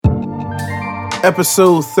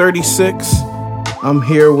episode 36. I'm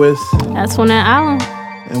here with Antoinette Allen.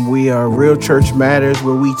 And we are Real Church Matters,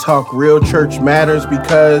 where we talk real church matters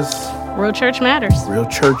because Real church matters. Real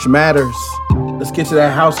church matters. Let's get to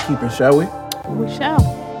that housekeeping, shall we? We shall.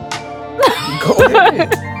 Go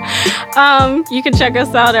ahead. You can check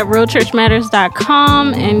us out at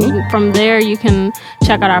realchurchmatters.com, and from there you can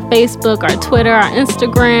check out our Facebook, our Twitter, our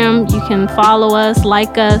Instagram. You can follow us,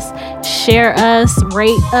 like us, share us,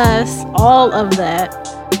 rate us, all of that.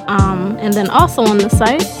 And then also on the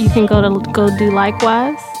site, you can go do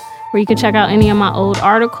likewise, where you can check out any of my old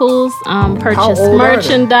articles, purchase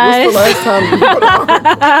merchandise. What's the last time you put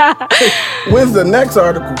on? When's the next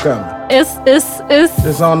article coming?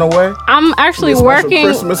 It's on the way. I'm actually working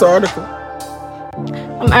Christmas article.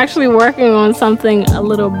 I'm actually working on something a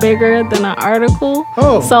little bigger than an article.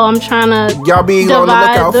 Oh. So I'm trying to Y'all be on the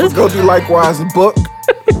lookout for Go Do Likewise book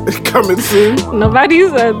coming soon. Nobody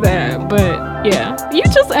said that, but yeah. You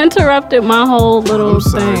just interrupted my whole little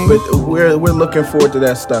thing. But we're looking forward to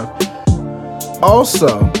that stuff.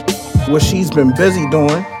 Also, what she's been busy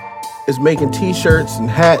doing is making t-shirts and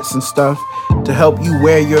hats and stuff to help you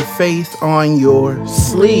wear your faith on your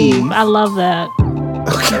sleeve. I love that.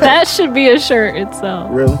 Okay. That should be a shirt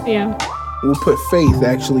itself. Really? Yeah. We'll put faith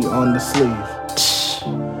actually on the sleeve.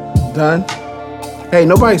 Done? Hey,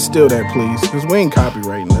 nobody steal that, please, because we ain't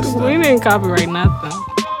copywriting this stuff. We didn't copyright nothing.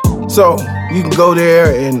 So, you can go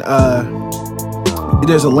there and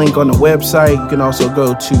there's a link on the website. You can also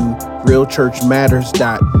go to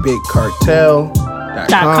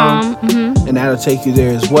realchurchmatters.bigcartel.com and that'll take you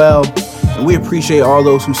there as well. And we appreciate all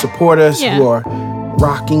those who support us, who are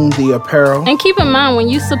rocking the apparel. And keep in mind, when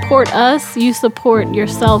you support us, you support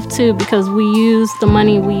yourself too, because we use the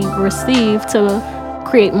money we receive to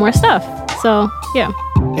create more stuff. So, yeah.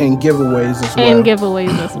 And giveaways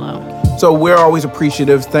as well. So we're always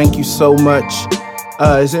appreciative. Thank you so much.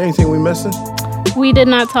 Is there anything we're missing? We did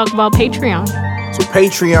not talk about Patreon. So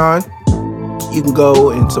Patreon, you can go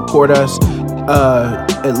and support us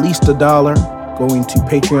at least $1 going to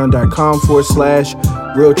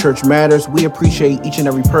patreon.com/Real Church Matters. We appreciate each and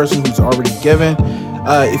every person who's already given.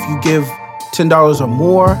 If you give $10 or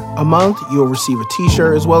more a month, you'll receive a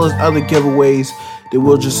t-shirt as well as other giveaways that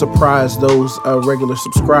we'll just surprise those regular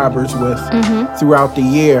subscribers with throughout the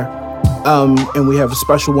year. And we have a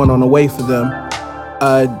special one on the way for them.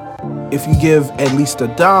 If you give at least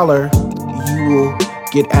 $1, you will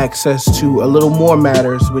get access to a little more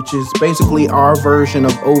matters, which is basically our version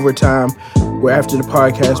of overtime, where after the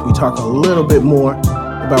podcast, we talk a little bit more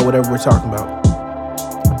about whatever we're talking about.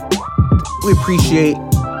 We appreciate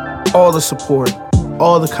all the support,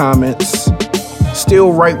 all the comments.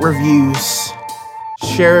 Still write reviews.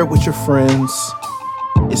 Share it with your friends.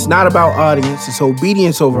 It's not about audience. It's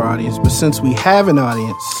obedience over audience. But since we have an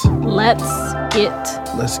audience, let's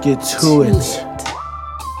get to it.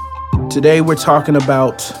 Today we're talking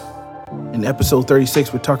about, in episode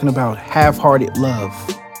 36, we're talking about half-hearted love.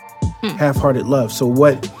 Half-hearted love. So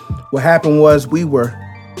what happened was we were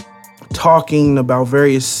talking about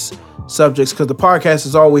various subjects, because the podcast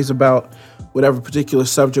is always about whatever particular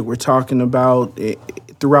subject we're talking about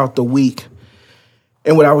throughout the week.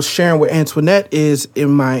 And what I was sharing with Antoinette is, in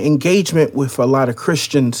my engagement with a lot of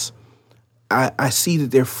Christians, I see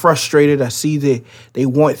that they're frustrated. I see that they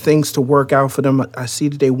want things to work out for them. I see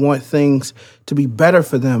that they want things to be better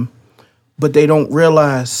for them, but they don't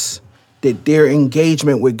realize that their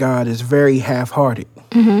engagement with God is very half-hearted.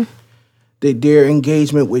 That their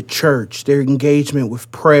engagement with church, their engagement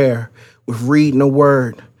with prayer, with reading the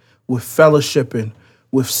word, with fellowshipping,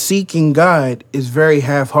 with seeking God is very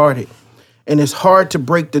half-hearted. And it's hard to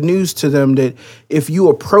break the news to them that if you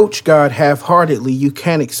approach God half-heartedly, you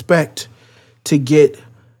can't expect to get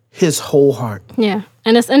his whole heart. Yeah.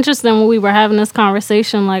 And it's interesting, when we were having this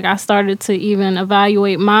conversation, like, I started to even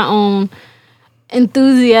evaluate my own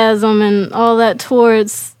enthusiasm and all that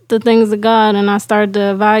towards the things of God. And I started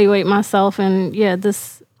to evaluate myself. And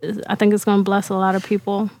I think it's going to bless a lot of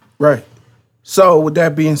people. Right. So with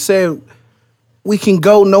that being said, we can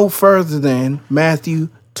go no further than Matthew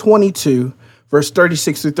 22, verse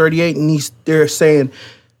 36 through 38. And they're saying,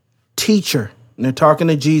 teacher. And they're talking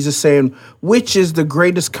to Jesus, saying, which is the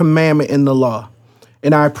greatest commandment in the law?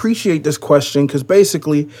 And I appreciate this question, because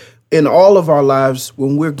basically in all of our lives,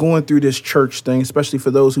 when we're going through this church thing, especially for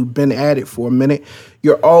those who've been at it for a minute,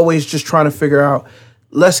 you're always just trying to figure out,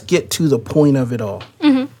 let's get to the point of it all.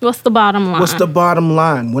 What's the bottom line? What's the bottom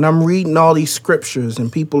line? When I'm reading all these scriptures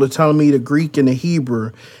and people are telling me the Greek and the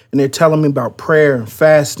Hebrew, and they're telling me about prayer and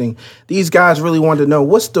fasting, these guys really want to know,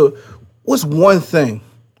 what's one thing?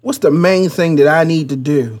 What's the main thing that I need to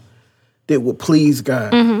do that will please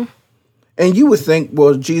God? And you would think,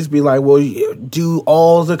 well, Jesus be like, well, do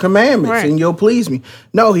all the commandments and you'll please me.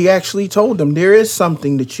 No, he actually told them there is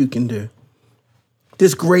something that you can do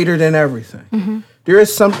that's greater than everything. Mm-hmm. There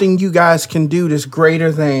is something you guys can do that's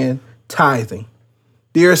greater than tithing.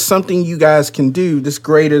 There is something you guys can do that's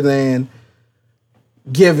greater than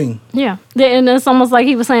giving. Yeah. And it's almost like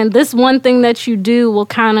he was saying, this one thing that you do will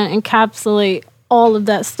kind of encapsulate all of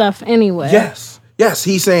that stuff anyway. Yes. Yes.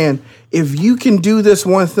 He's saying, if you can do this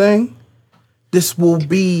one thing, this will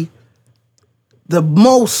be the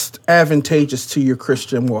most advantageous to your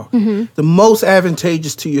Christian walk, the most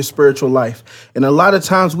advantageous to your spiritual life. And a lot of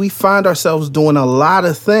times we find ourselves doing a lot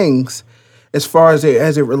of things as far as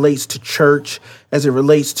it relates to church, as it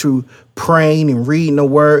relates to praying and reading the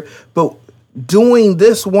word. But doing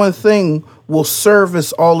this one thing will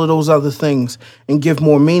service all of those other things and give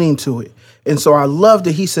more meaning to it. And so I love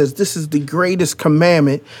that he says this is the greatest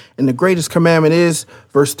commandment. And the greatest commandment is,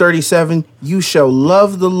 verse 37, you shall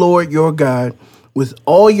love the Lord your God with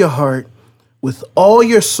all your heart, with all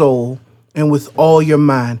your soul, and with all your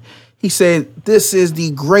mind. He said this is the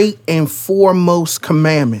great and foremost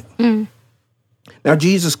commandment. Now,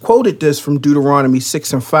 Jesus quoted this from Deuteronomy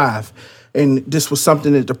 6:5. And this was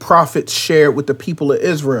something that the prophets shared with the people of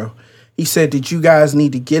Israel. He said that you guys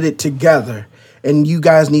need to get it together and you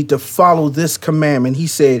guys need to follow this commandment. He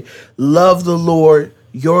said, love the Lord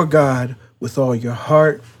your God with all your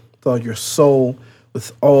heart, with all your soul,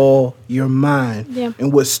 with all your mind. Yeah.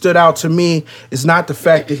 And what stood out to me is not the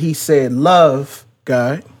fact that he said love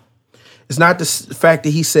God. It's not the fact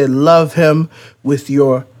that he said love him with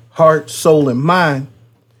your heart, soul, and mind.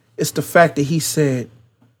 It's the fact that he said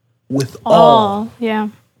with all. Yeah.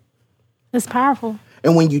 It's powerful.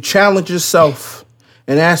 And when you challenge yourself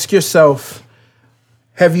and ask yourself,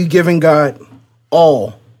 have you given God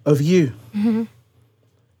all of you? Mm-hmm.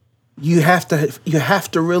 You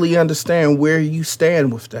have to really understand where you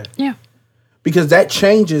stand with that. Yeah. Because that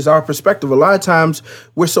changes our perspective. A lot of times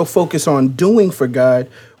we're so focused on doing for God,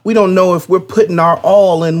 we don't know if we're putting our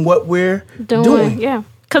all in what we're doing. Yeah.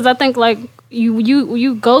 Because I think like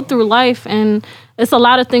you go through life and it's a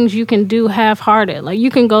lot of things you can do half-hearted. Like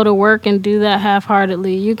you can go to work and do that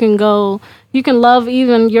half-heartedly. You can love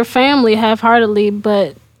even your family half-heartedly,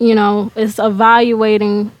 but you know, it's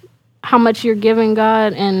evaluating how much you're giving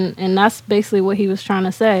God, and that's basically what he was trying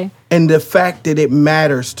to say. And the fact that it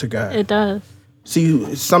matters to God. It does.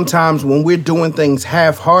 See, sometimes when we're doing things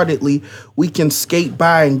half-heartedly, we can skate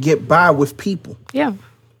by and get by with people. Yeah.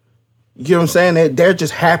 You know what I'm saying? They're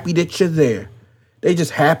just happy that you're there. They're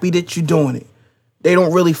just happy that you're doing it. They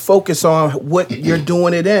don't really focus on what you're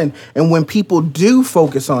doing it in. And when people do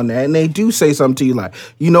focus on that and they do say something to you like,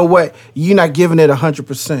 you know what, you're not giving it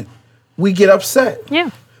 100%, we get upset.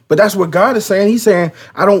 Yeah. But that's what God is saying. He's saying,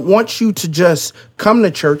 I don't want you to just come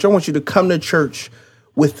to church. I want you to come to church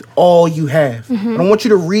with all you have. Mm-hmm. I don't want you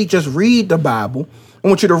to just read the Bible. I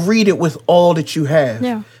want you to read it with all that you have.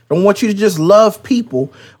 Yeah. I don't want you to just love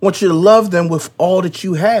people. I want you to love them with all that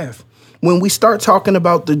you have. When we start talking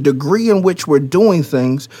about the degree in which we're doing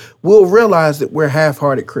things, we'll realize that we're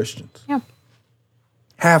half-hearted Christians. Yeah.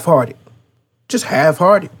 Half-hearted. Just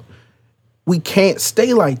half-hearted. We can't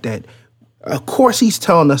stay like that. Of course, he's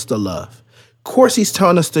telling us to love. Of course, he's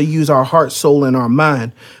telling us to use our heart, soul, and our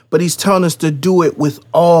mind. But he's telling us to do it with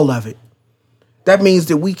all of it. That means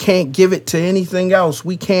that we can't give it to anything else.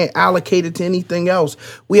 We can't allocate it to anything else.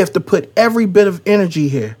 We have to put every bit of energy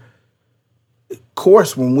here. Of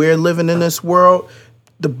course, when we're living in this world,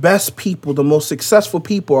 the best people, the most successful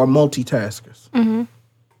people are multitaskers. Mm-hmm.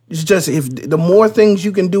 It's just if the more things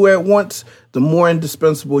you can do at once, the more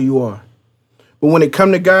indispensable you are. But when it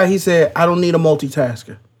come to God, he said, I don't need a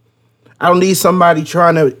multitasker. I don't need somebody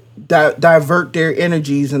trying to divert their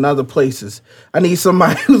energies in other places. I need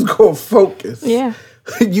somebody who's going to focus. Yeah.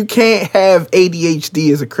 You can't have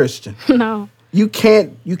ADHD as a Christian. No. You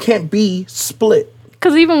can't be split.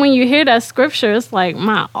 Because even when you hear that scripture, it's like,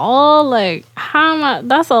 my all, like, how am I,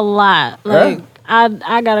 that's a lot. Like, yeah.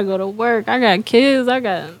 I got to go to work. I got kids. I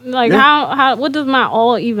got, like, yeah. how, what does my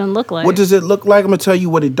all even look like? What does it look like? I'm going to tell you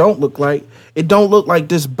what it don't look like. It don't look like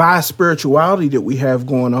this bi-spirituality that we have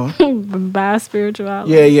going on.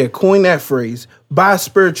 Bi-spirituality? Yeah. Coin that phrase.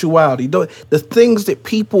 Bi-spirituality. The things that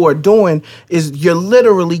people are doing is you're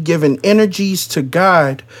literally giving energies to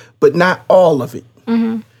God, but not all of it.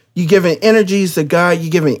 Mm-hmm. You're giving energies to God.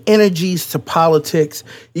 You're giving energies to politics.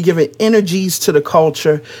 You're giving energies to the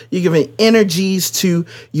culture. You're giving energies to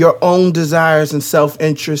your own desires and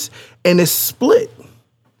self-interest. And it's split.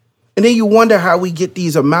 And then you wonder how we get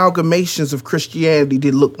these amalgamations of Christianity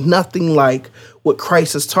that look nothing like what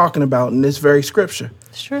Christ is talking about in this very scripture.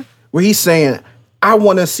 Sure. Where he's saying, I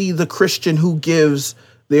want to see the Christian who gives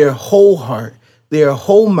their whole heart, their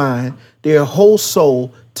whole mind, their whole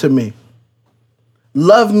soul to me.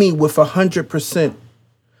 Love me with 100%.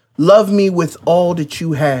 Love me with all that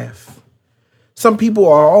you have. Some people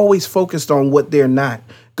are always focused on what they're not.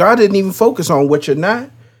 God didn't even focus on what you're not.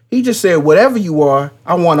 He just said, whatever you are,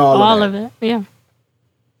 I want all of it. Yeah.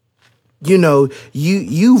 You know,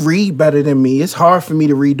 you read better than me. It's hard for me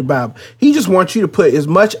to read the Bible. He just wants you to put as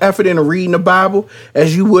much effort into reading the Bible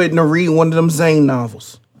as you would into reading one of them Zane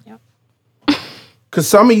novels. Yep. Because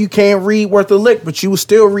some of you can't read worth a lick, but you were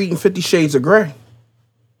still reading 50 Shades of Grey.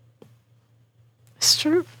 It's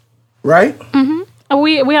true. Right? Mm-hmm.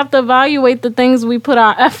 We have to evaluate the things we put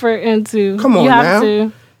our effort into. Come on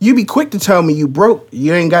now. You be quick to tell me you broke.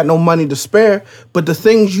 You ain't got no money to spare. But the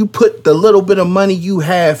things you put the little bit of money you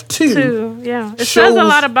have to. Yeah. It says a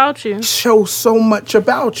lot about you. Shows so much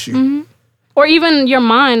about you. Mm-hmm. Or even your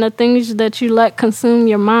mind, the things that you let consume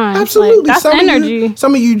your mind. Absolutely. Like, that's energy.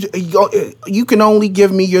 Some of you can only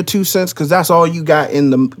give me your 2 cents because that's all you got in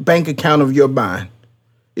the bank account of your mind.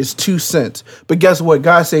 It's 2 cents. But guess what?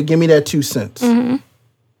 God said, give me that 2 cents. Mm-hmm.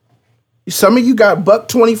 Some of you got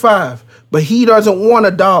 $1.25, but he doesn't want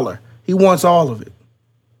 $1. He wants all of it.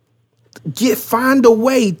 Find a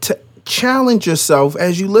way to challenge yourself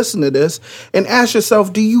as you listen to this and ask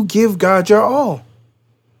yourself, do you give God your all?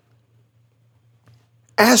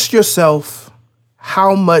 Ask yourself,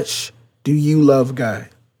 how much do you love God?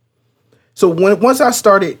 So once I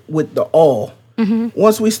started with the all,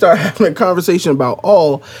 once we start having a conversation about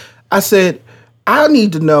all, I said, I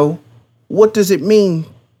need to know, what does it mean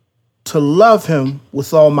to love him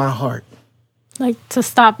with all my heart? Like, to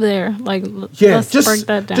stop there. Like, let's break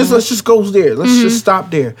that down. Let's just go there. Let's just stop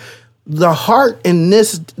there. The heart in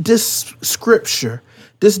this scripture,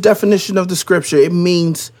 this definition of the scripture, it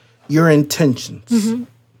means your intentions. Mm-hmm.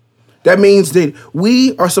 That means that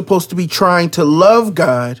we are supposed to be trying to love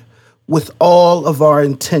God with all of our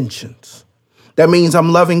intentions. That means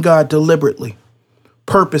I'm loving God deliberately,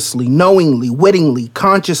 purposely, knowingly, wittingly,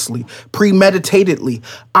 consciously, premeditatedly.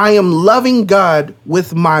 I am loving God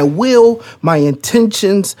with my will, my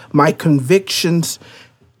intentions, my convictions.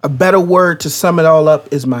 A better word to sum it all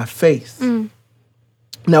up is my faith.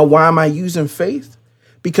 Now, why am I using faith?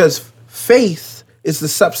 Because faith is the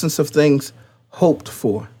substance of things hoped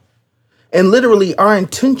for. And literally, our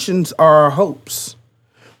intentions are our hopes.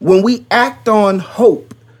 When we act on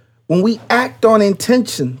hope, when we act on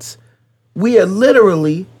intentions, we are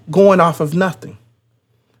literally going off of nothing.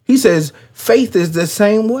 He says faith is the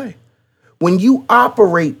same way. When you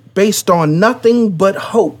operate based on nothing but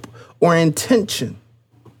hope or intention,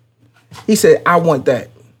 he said, I want that.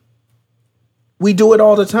 We do it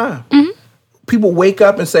all the time. Mm-hmm. People wake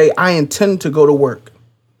up and say, I intend to go to work.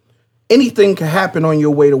 Anything can happen on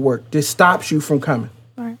your way to work. This stops you from coming.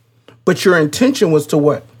 Right. But your intention was to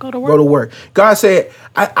what? Go to work. Go to work. God said,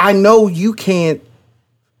 I know you can't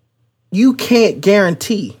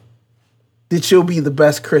guarantee that you'll be the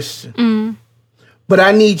best Christian. But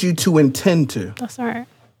I need you to intend to. That's all right.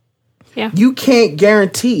 Yeah. You can't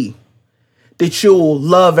guarantee that you'll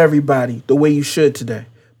love everybody the way you should today.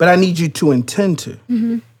 But I need you to intend to.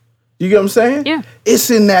 Mm-hmm. You get what I'm saying? Yeah. It's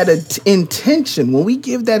in that intention. When we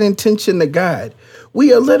give that intention to God,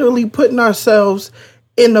 we are literally putting ourselves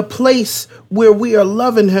in a place where we are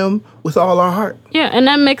loving him with all our heart. Yeah, and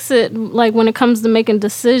that makes it, like, when it comes to making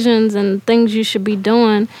decisions and things you should be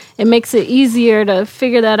doing, it makes it easier to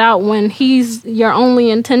figure that out when he's your only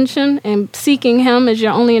intention and seeking him is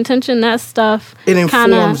your only intention. That stuff, it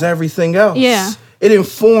informs everything else. Yeah. It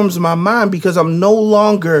informs my mind because I'm no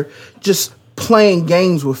longer just playing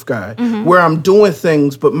games with God, where I'm doing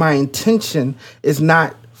things, but my intention is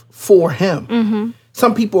not for him.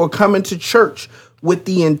 Some people are coming to church with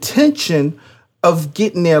the intention of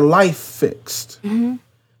getting their life fixed.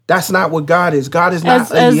 That's not what God is. God is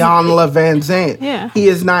not a Iyanla Vanzant. Yeah. He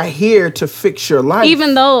is not here to fix your life.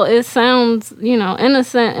 Even though it sounds,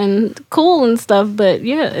 innocent and cool and stuff, but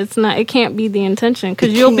yeah, it's not. It can't be the intention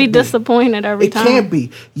because you'll be disappointed every time. It can't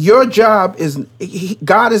be. Your job is.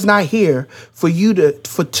 God is not here for you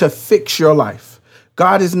to fix your life.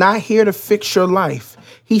 God is not here to fix your life.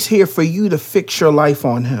 He's here for you to fix your life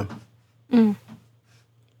on him.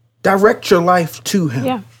 Direct your life to him.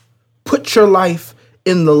 Yeah. Put your life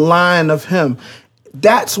in the line of him.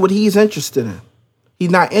 That's what he's interested in. He's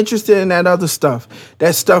not interested in that other stuff.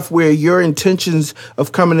 That stuff where your intentions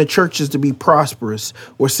of coming to church is to be prosperous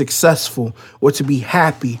or successful or to be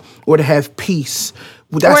happy or to have peace.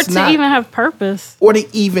 Or to even have purpose. Or to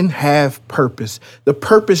even have purpose. The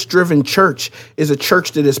purpose-driven church is a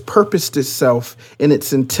church that has purposed itself in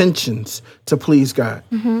its intentions to please God.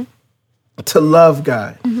 to love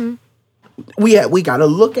God. We got to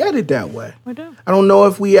look at it that way. We do. I don't know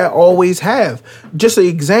if we always have. Just an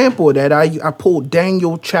example of that, I pulled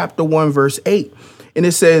Daniel chapter 1, verse 8. And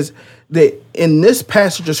it says that in this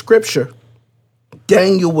passage of scripture,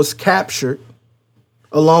 Daniel was captured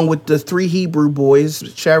along with the 3 Hebrew boys,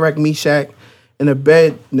 Shadrach, Meshach, and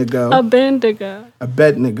Abednego.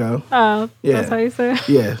 Abednego. Oh, Yeah. That's how you say it?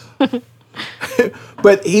 Yeah.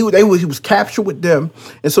 But he was captured with them.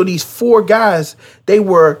 And so these 4 guys, they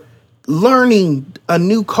were learning a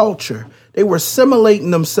new culture. They were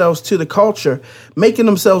assimilating themselves to the culture, making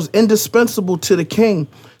themselves indispensable to the king.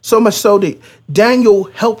 So much so that Daniel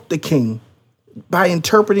helped the king by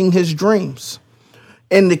interpreting his dreams.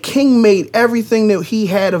 And the king made everything that he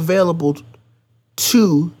had available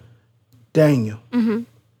to Daniel.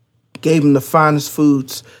 Gave him the finest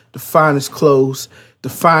foods, the finest clothes, the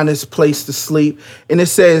finest place to sleep. And it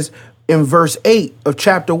says in verse 8 of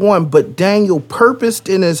chapter 1, but Daniel purposed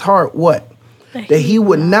in his heart what? That he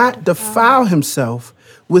would not defile himself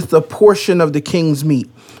with the portion of the king's meat,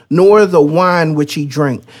 nor the wine which he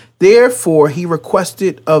drank. Therefore he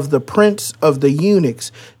requested of the prince of the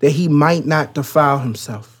eunuchs that he might not defile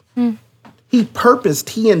himself. He purposed,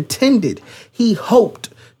 he intended, he hoped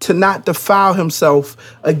to not defile himself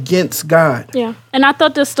against God. Yeah. And I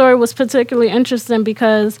thought this story was particularly interesting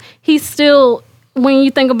because he's still, when you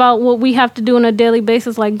think about what we have to do on a daily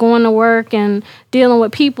basis, like going to work and dealing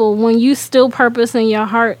with people, when you still purpose in your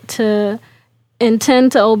heart to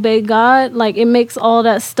intend to obey God, like it makes all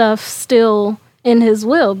that stuff still in his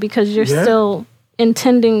will because you're still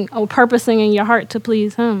intending or purposing in your heart to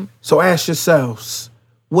please him. So ask yourselves,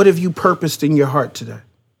 what have you purposed in your heart today?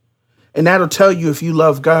 And that'll tell you if you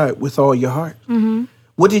love God with all your heart.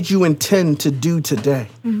 What did you intend to do today?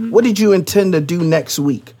 What did you intend to do next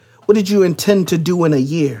week? What did you intend to do in a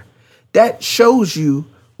year? That shows you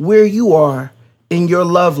where you are in your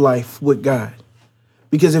love life with God.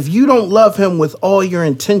 Because if you don't love him with all your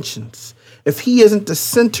intentions, if he isn't the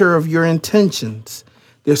center of your intentions,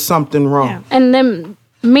 there's something wrong. Yeah. And then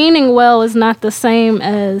meaning well is not the same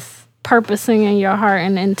as purposing in your heart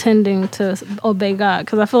and intending to obey God.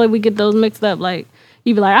 Because I feel like we get those mixed up. Like,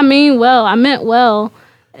 you be like, I mean well, I meant well.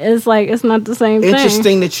 It's like, it's not the same thing.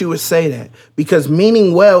 Interesting that you would say that. Because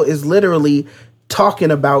meaning well is literally talking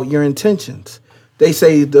about your intentions. They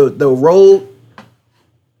say the road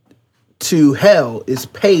to hell is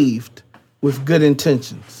paved with good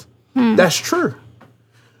intentions. That's true.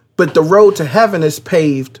 But the road to heaven is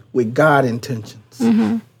paved with God intentions.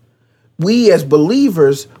 We as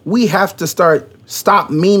believers, we have to stop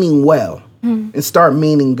meaning well and start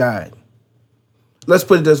meaning God. Let's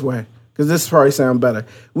put it this way, because this probably sounds better.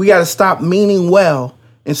 We got to stop meaning well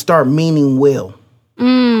and start meaning will.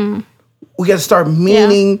 We got to start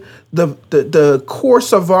meaning the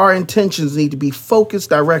course of our intentions need to be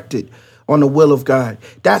focused, directed on the will of God.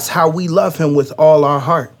 That's how we love him with all our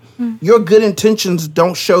heart. Your good intentions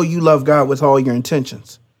don't show you love God with all your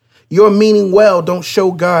intentions. Your meaning well don't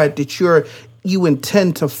show God that you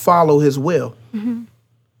intend to follow his will.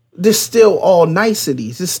 There's still all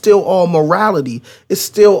niceties. It's still all morality. It's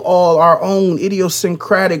still all our own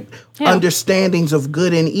idiosyncratic understandings of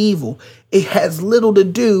good and evil. It has little to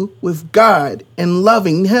do with God and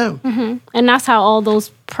loving him. And that's how all those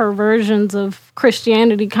perversions of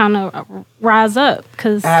Christianity kind of rise up.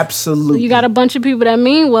 Because absolutely, you got a bunch of people that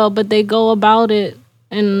mean well, but they go about it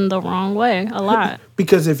in the wrong way a lot.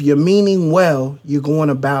 Because if you're meaning well, you're going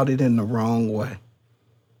about it in the wrong way.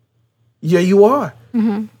 Yeah, you are.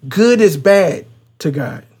 Good is bad to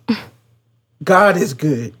God. God is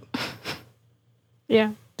good.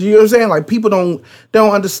 Yeah. Do you know what I'm saying? Like, people don't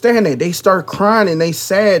understand that. They start crying and they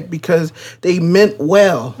sad because they meant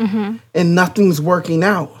well and nothing's working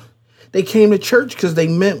out. They came to church because they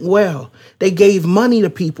meant well. They gave money to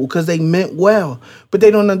people because they meant well. But they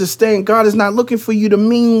don't understand God is not looking for you to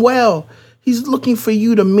mean well. He's looking for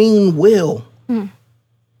you to mean will.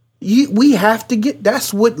 We have to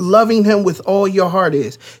that's what loving him with all your heart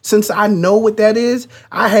is. Since I know what that is,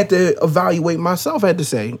 I had to evaluate myself. I had to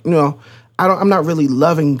say, I'm not really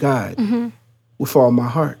loving God with all my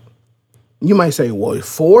heart. You might say, well,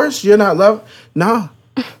 force, you're not loving. No.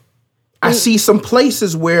 I see some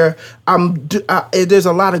places where there's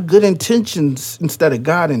a lot of good intentions instead of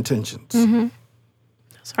God intentions.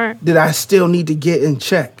 That's right. That I still need to get in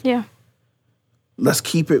check. Yeah. Let's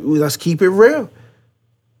keep it real.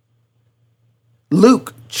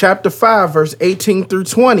 Luke chapter 5, verse 18 through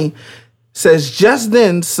 20 says, just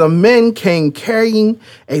then some men came carrying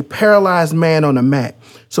a paralyzed man on a mat.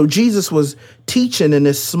 So Jesus was teaching in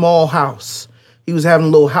this small house. He was having a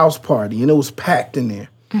little house party and it was packed in there.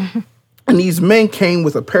 And these men came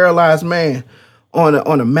with a paralyzed man on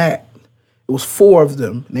a mat. It was 4 of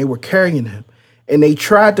them, and they were carrying him. And they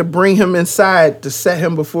tried to bring him inside to set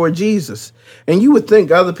him before Jesus. And you would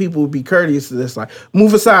think other people would be courteous to this, like,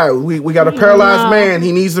 move aside. We got a paralyzed man.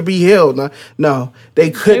 He needs to be healed. No, they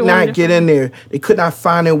could not get in there. They could not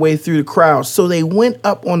find their way through the crowd. So they went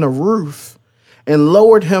up on the roof and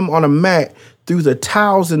lowered him on a mat through the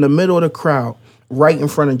tiles in the middle of the crowd, right in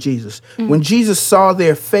front of Jesus. When Jesus saw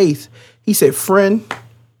their faith, he said, friend,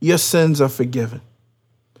 your sins are forgiven.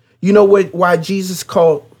 You know why Jesus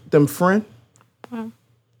called them friend?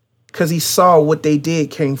 Because he saw what they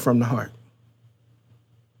did came from the heart.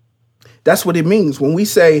 That's what it means. When we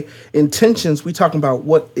say intentions, we talking about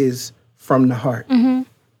what is from the heart. Mm-hmm.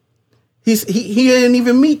 He didn't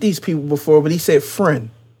even meet these people before, but he said friend.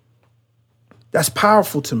 That's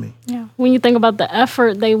powerful to me. Yeah. When you think about the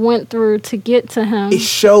effort they went through to get to him. It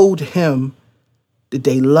showed him that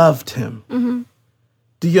they loved him. Mm-hmm.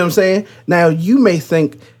 Do you know what I'm saying? Now, you may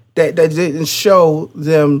think that didn't show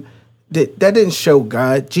them, that didn't show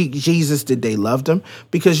God, Jesus, that they loved him,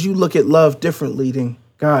 because you look at love differently than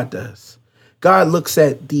God does. God looks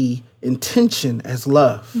at the intention as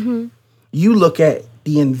love. Mm-hmm. You look at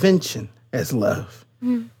the invention as love.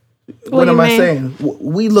 Mm-hmm. What am I saying?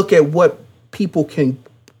 We look at what people can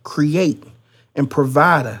create and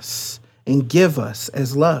provide us and give us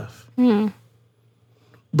as love. Mm-hmm.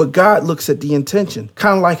 But God looks at the intention,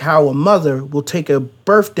 kind of like how a mother will take a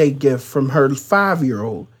birthday gift from her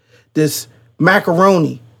 5-year-old, this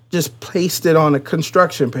macaroni, just placed it on a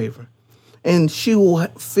construction paper. And she will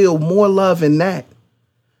feel more love in that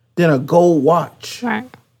than a gold watch. Right.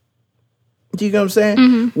 Do you know what I'm saying?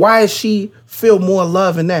 Mm-hmm. Why does she feel more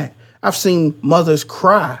love in that? I've seen mothers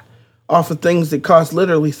cry off of things that cost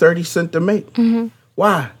literally 30 cents to make. Mm-hmm.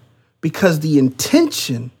 Why? Because the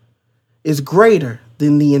intention is greater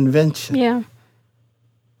than the invention. Yeah.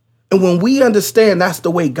 And when we understand that's the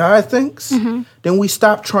way God thinks, mm-hmm. then we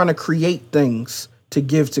stop trying to create things to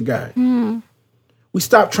give to God. Mm-hmm. We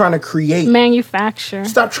stop trying to create. Manufacture.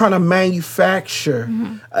 Stop trying to manufacture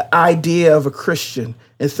an idea of a Christian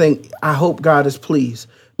and think, I hope God is pleased.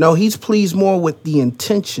 No, he's pleased more with the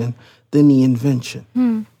intention than the invention.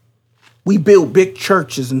 Mm. We build big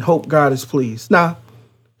churches and hope God is pleased. Nah,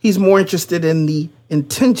 he's more interested in the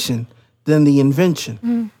intention than the invention.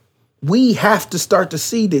 Mm. We have to start to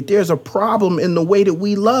see that there's a problem in the way that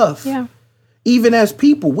we love. Yeah. Even as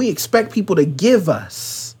people, we expect people to give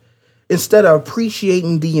us instead of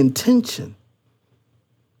appreciating the intention,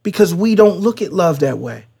 because we don't look at love that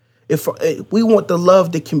way. If we want the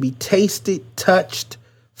love that can be tasted, touched,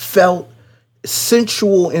 felt,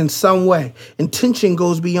 sensual in some way. Intention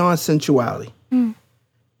goes beyond sensuality. Mm.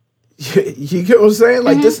 You get what I'm saying?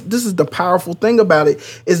 Like, this is the powerful thing about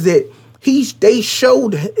it, is that they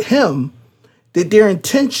showed him that their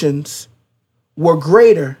intentions were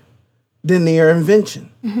greater than their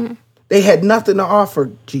invention. Mm-hmm. They had nothing to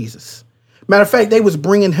offer Jesus. Matter of fact, they was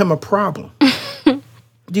bringing him a problem.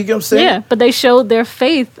 Do you get what I'm saying? Yeah, but they showed their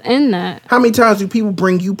faith in that. How many times do people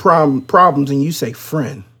bring you problems and you say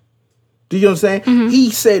friend? Do you know what I'm saying? Mm-hmm.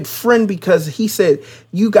 He said friend because he said,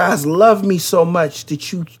 you guys love me so much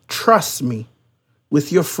that you trust me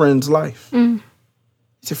with your friend's life. Mm.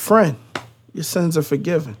 He said, friend, your sins are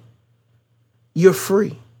forgiven. You're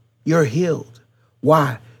free. You're healed.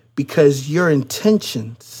 Why? Because your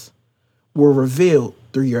intentions were revealed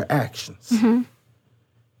through your actions. Mm-hmm.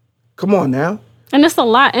 Come on now. And it's a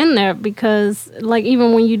lot in there because, like,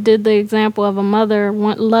 even when you did the example of a mother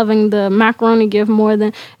loving the macaroni gift more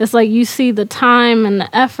than, it's like you see the time and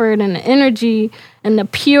the effort and the energy and the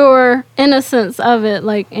pure innocence of it,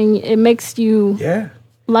 like, and it makes you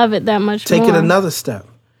love it that much more. Take it another step.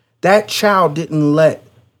 That child didn't let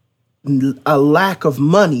a lack of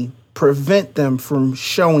money prevent them from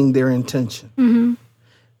showing their intention. Mm-hmm.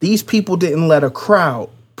 These people didn't let a crowd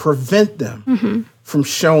prevent them from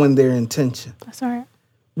showing their intention. That's all right.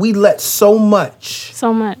 We let so much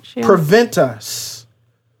prevent us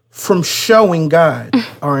from showing God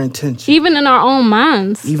our intention. Even in our own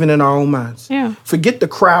minds. Yeah. Forget the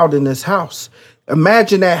crowd in this house.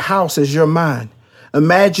 Imagine that house as your mind.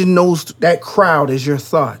 Imagine that crowd as your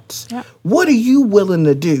thoughts. Yep. What are you willing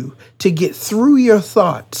to do to get through your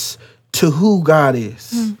thoughts to who God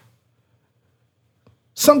is? Mm.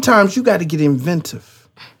 Sometimes you got to get inventive.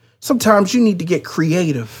 Sometimes you need to get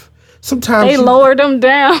creative. Sometimes they lowered them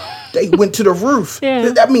down. They went to the roof. Yeah.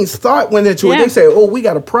 That means thought went into it. They say, oh, we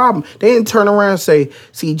got a problem. They didn't turn around and say,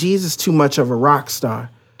 see, Jesus too much of a rock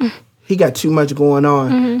star. He got too much going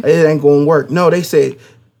on. Mm-hmm. It ain't going to work. No, they said,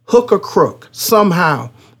 hook or crook,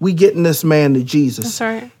 somehow we getting this man to Jesus. That's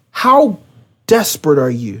right. How desperate are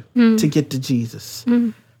you to get to Jesus?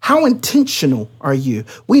 How intentional are you?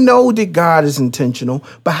 We know that God is intentional,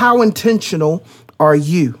 but how intentional are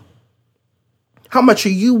you? How much are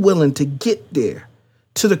you willing to get there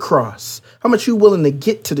to the cross? How much are you willing to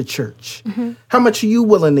get to the church? How much are you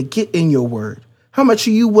willing to get in your word? How much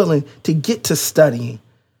are you willing to get to studying?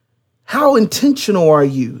 How intentional are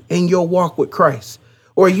you in your walk with Christ?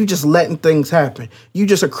 Or are you just letting things happen? You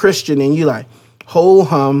just a Christian and you like, ho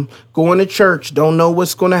hum, going to church, don't know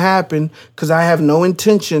what's going to happen because I have no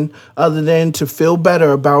intention other than to feel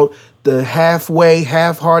better about the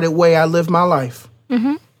half-hearted way I live my life.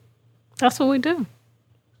 That's what we do.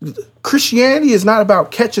 Christianity is not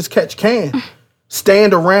about catch as catch can.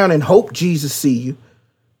 Stand around and hope Jesus see you.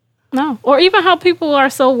 No. Or even how people are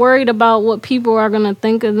so worried about what people are going to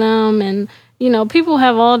think of them. And, you know, people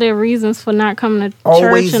have all their reasons for not coming to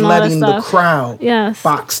Always church and all that letting stuff. the crowd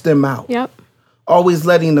box them out. Yep. Always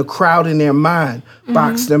letting the crowd in their mind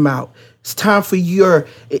box them out. It's time for your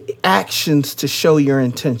actions to show your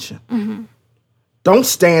intention. Don't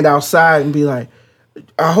stand outside and be like,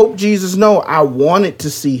 I hope Jesus know I wanted to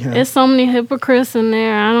see him. There's so many hypocrites in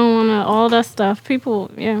there. I don't want to, all that stuff. People,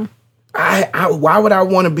 yeah. Why would I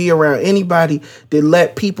want to be around anybody that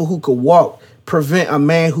let people who could walk prevent a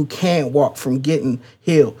man who can't walk from getting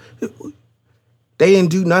healed? They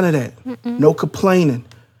didn't do none of that. No complaining.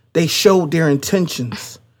 They showed their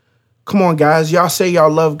intentions. Come on, guys. Y'all say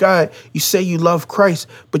y'all love God. You say you love Christ,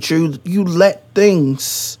 but you let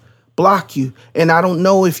things block you. And I don't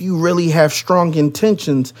know if you really have strong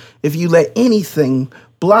intentions if you let anything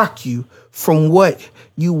block you from what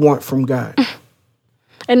you want from God.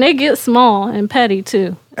 And they get small and petty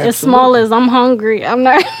too. Absolutely. As small as I'm hungry. I'm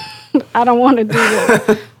not, I don't want to do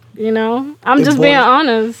that. You know, I'm just being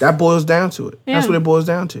honest. That boils down to it. Yeah. That's what it boils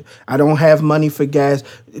down to. I don't have money for gas.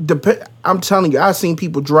 I'm telling you, I've seen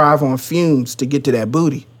people drive on fumes to get to that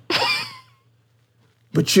booty.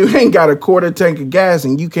 But you ain't got a quarter tank of gas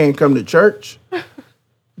and you can't come to church.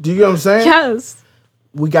 Do you know what I'm saying? Yes.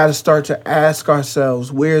 We got to start to ask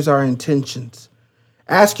ourselves, where's our intentions?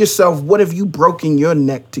 Ask yourself, what have you broken your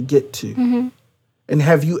neck to get to? And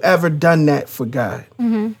have you ever done that for God?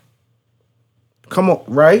 Come on,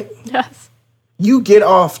 right? Yes. You get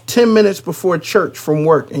off 10 minutes before church from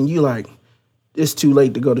work and you like, it's too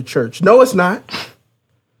late to go to church. No, it's not.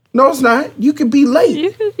 No, it's not. You could be late.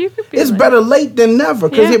 You could be it's late. better late than never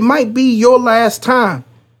because it might be your last time.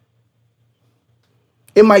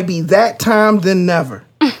 It might be that time than never.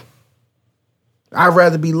 I'd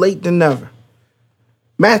rather be late than never.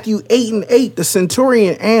 Matthew 8:8, the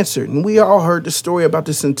centurion answered, and we all heard the story about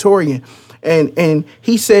the centurion. And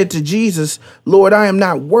he said to Jesus, Lord, I am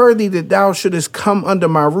not worthy that thou shouldest come under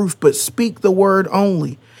my roof, but speak the word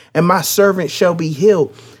only, and my servant shall be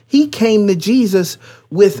healed. He came to Jesus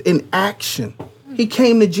with an action. He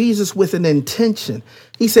came to Jesus with an intention.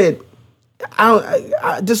 He said,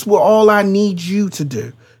 this is what all I need you to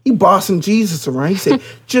do. He bossing Jesus around. He said,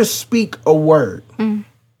 just speak a word.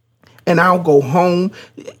 And I'll go home.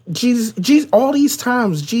 Jesus, all these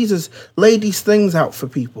times, Jesus laid these things out for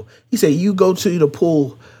people. He said, you go to the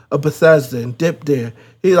pool of Bethesda and dip there.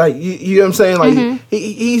 He like, you know what I'm saying? Like,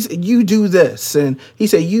 you do this. And he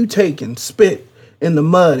said, you take and spit in the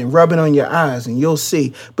mud and rub it on your eyes and you'll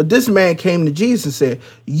see. But this man came to Jesus and said,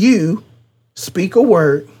 you speak a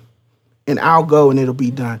word and I'll go and it'll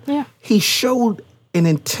be done. Yeah. He showed an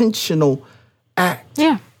intentional act.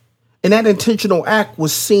 Yeah. And that intentional act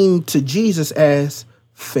was seen to Jesus as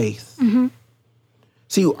faith.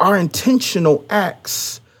 See, our intentional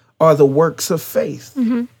acts are the works of faith.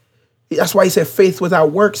 That's why he said faith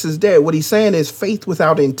without works is dead. What he's saying is faith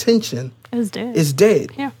without intention is dead. Is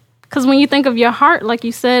dead. Yeah. Because when you think of your heart, like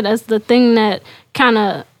you said, as the thing that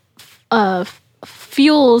kind of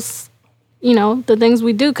fuels, you know, the things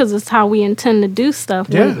we do, because it's how we intend to do stuff.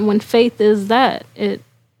 Yeah. When faith is that,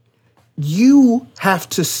 you have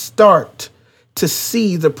to start to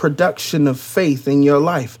see the production of faith in your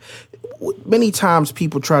life. Many times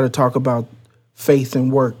people try to talk about faith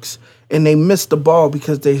and works, and they miss the ball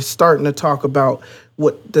because they're starting to talk about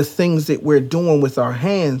what the things that we're doing with our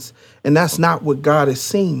hands, and that's not what God is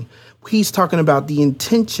seeing. He's talking about the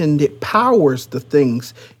intention that powers the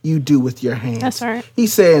things you do with your hands. That's right.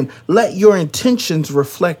 He's saying, let your intentions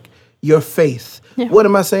reflect your faith. Yeah. What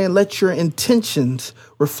am I saying? Let your intentions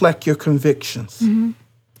reflect your convictions.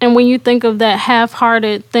 And when you think of that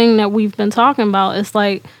half-hearted thing that we've been talking about, it's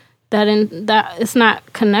like that it's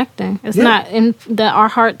not connecting. It's not that our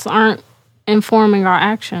hearts aren't informing our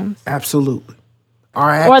actions. Absolutely. Our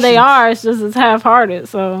actions, or they are, it's just it's half-hearted.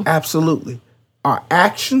 So Absolutely. Our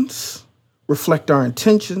actions reflect our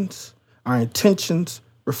intentions. Our intentions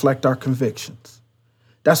reflect our convictions.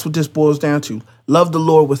 That's what this boils down to. Love the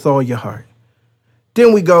Lord with all your heart.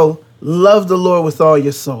 Then we go, love the Lord with all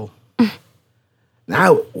your soul.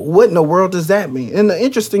 Now, what in the world does that mean? And the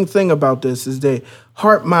interesting thing about this is that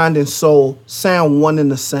heart, mind, and soul sound one and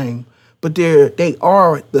the same, but they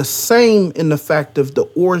are the same in the fact of the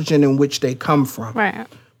origin in which they come from, Right.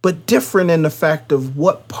 but different in the fact of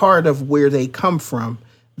what part of where they come from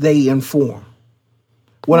they inform.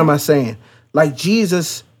 What am I saying? Like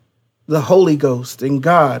Jesus, the Holy Ghost, and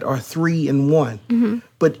God are three in one,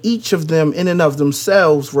 but each of them in and of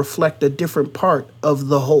themselves reflect a different part of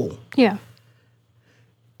the whole. Yeah.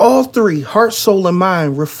 All three, heart, soul, and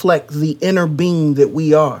mind, reflect the inner being that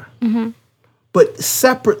we are. But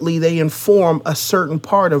separately, they inform a certain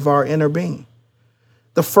part of our inner being.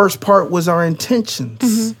 The first part was our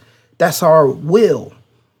intentions. That's our will.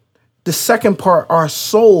 The second part, our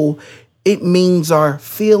soul, it means our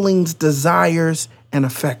feelings, desires, and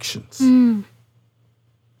affections.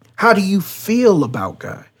 How do you feel about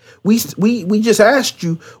God? We just asked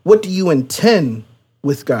you, what do you intend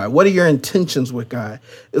with God? What are your intentions with God?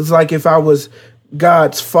 It's like if I was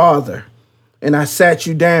God's father and I sat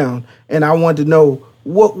you down and I wanted to know,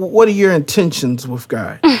 what are your intentions with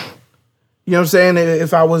God? You know what I'm saying?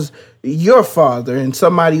 If I was your father and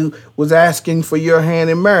somebody was asking for your hand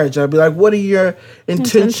in marriage, I'd be like, what are your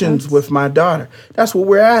intentions with my daughter? That's what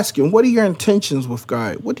we're asking. What are your intentions with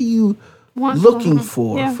God? What are you looking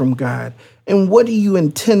for from God? And what do you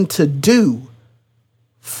intend to do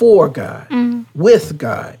for God, with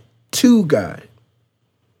God, to God?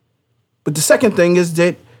 But the second thing is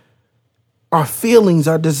that our feelings,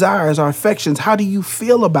 our desires, our affections, how do you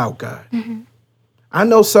feel about God? I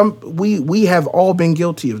know we have all been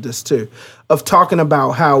guilty of this too, of talking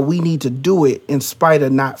about how we need to do it in spite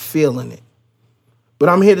of not feeling it. But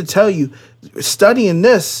I'm here to tell you, studying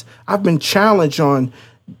this, I've been challenged on,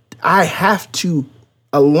 I have to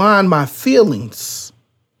align my feelings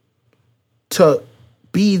to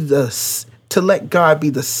let God be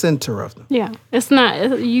the center of them. Yeah, it's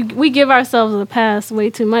not. We give ourselves a pass way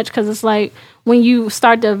too much, because it's like when you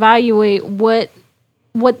start to evaluate what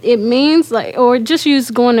it means, like, or just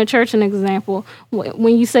use going to church an example.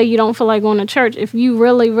 When you say you don't feel like going to church, if you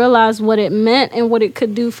really realize what it meant and what it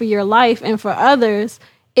could do for your life and for others,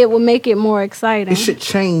 it will make it more exciting. It should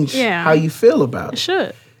change how you feel about it. It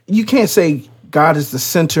should. You can't say God is the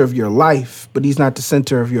center of your life, but he's not the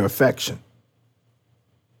center of your affection.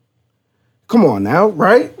 Come on now,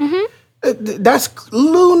 right? That's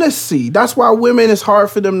lunacy. That's why women, it's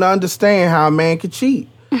hard for them to understand how a man could cheat.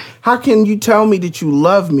 How can you tell me that you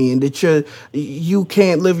love me and that you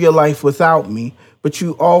can't live your life without me, but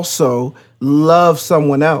you also love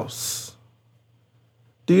someone else?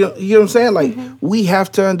 Do you know what I'm saying? Like, we have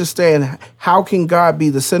to understand, how can God be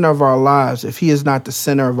the center of our lives if he is not the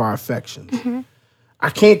center of our affections? I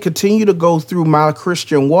can't continue to go through my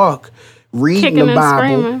Christian walk reading the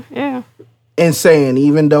Bible and saying,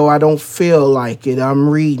 even though I don't feel like it, I'm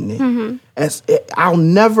reading it. I'll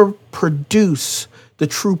never produce the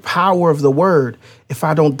true power of the word if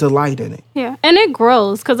I don't delight in it. Yeah, and it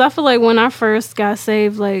grows, because I feel like when I first got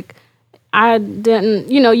saved, like, I didn't,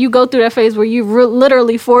 you go through that phase where you're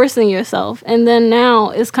literally forcing yourself. And then now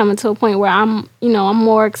it's coming to a point where I'm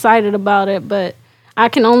more excited about it, but I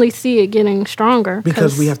can only see it getting stronger.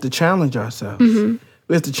 Because we have to challenge ourselves.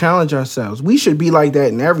 We have to challenge ourselves. We should be like that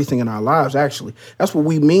in everything in our lives, actually. That's what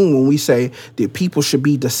we mean when we say that people should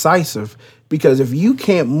be decisive. Because if you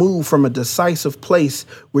can't move from a decisive place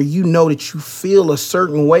where you know that you feel a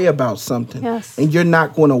certain way about something, and you're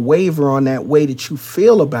not going to waver on that way that you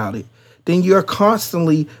feel about it, then you're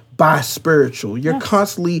constantly bi-spiritual. You're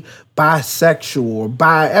constantly bisexual or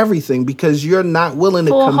bi everything, because you're not willing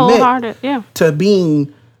to commit to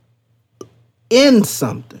being in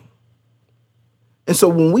something. And so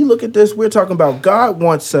when we look at this, we're talking about God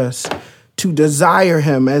wants us to desire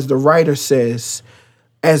him, as the writer says,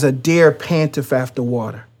 as a deer panteth after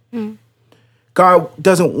water. God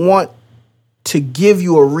doesn't want to give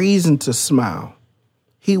you a reason to smile.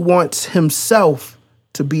 He wants himself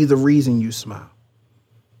to be the reason you smile.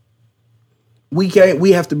 We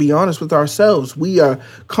have to be honest with ourselves. We are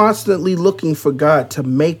constantly looking for God to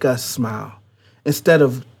make us smile instead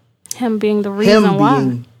of him being the reason why.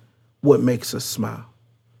 Being what makes us smile.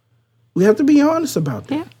 We have to be honest about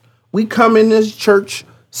that. Yeah. We come in this church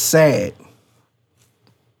sad.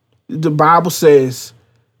 The Bible says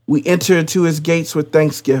we enter into his gates with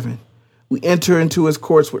thanksgiving. We enter into his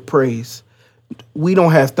courts with praise. We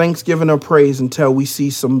don't have thanksgiving or praise until we see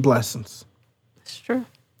some blessings. It's true.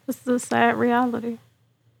 It's the sad reality.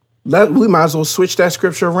 We might as well switch that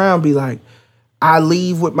scripture around. Be like, I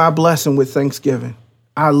leave with my blessing with thanksgiving.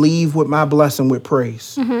 I leave with my blessing with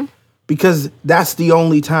praise. Because that's the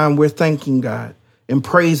only time we're thanking God and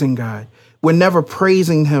praising God. We're never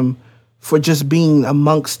praising him for just being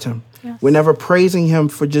amongst him. Yes. We're never praising him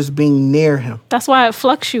for just being near him. That's why it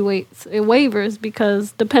fluctuates. It wavers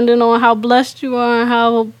because depending on how blessed you are and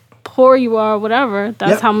how poor you are, or whatever,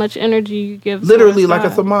 that's how much energy you give. Literally like a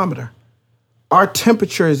thermometer. Our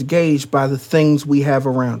temperature is gauged by the things we have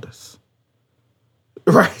around us.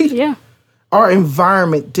 Right? Yeah. Our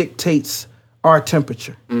environment dictates our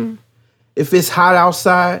temperature. If it's hot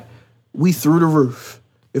outside, we through the roof.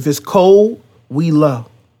 If it's cold, we low.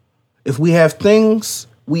 If we have things,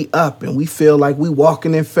 we up and we feel like we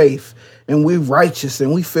walking in faith and we're righteous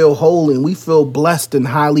and we feel holy and we feel blessed and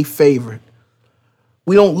highly favored.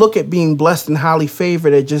 We don't look at being blessed and highly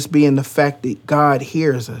favored as just being the fact that God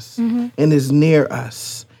hears us and is near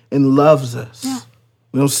us and loves us. Yeah.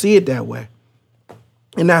 We don't see it that way.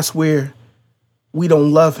 And that's where we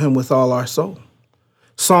don't love him with all our soul.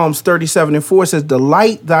 Psalms 37:4 says,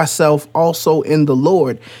 delight thyself also in the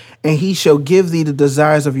Lord, and he shall give thee the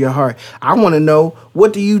desires of your heart. I want to know,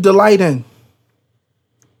 what do you delight in?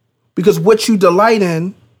 Because what you delight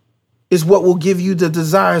in is what will give you the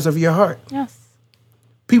desires of your heart. Yes.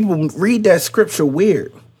 People read that scripture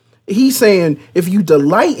weird. He's saying if you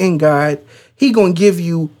delight in God, he going to give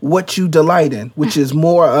you what you delight in, which is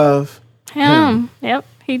more of him. Yep.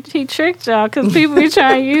 He tricked y'all because people be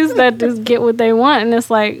trying to use that to get what they want. And it's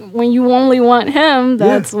like when you only want him,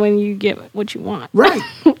 that's when you get what you want. Right.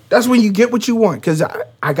 That's when you get what you want because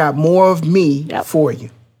I got more of me for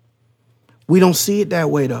you. We don't see it that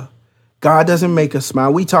way, though. God doesn't make us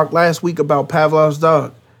smile. We talked last week about Pavlov's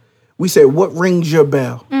dog. We said, what rings your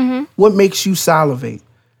bell? What makes you salivate?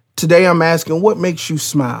 Today I'm asking, what makes you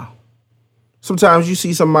smile? Sometimes you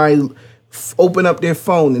see somebody open up their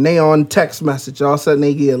phone and they on text message. All of a sudden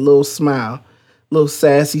they get a little smile, a little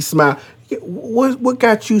sassy smile. What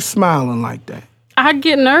got you smiling like that? I'd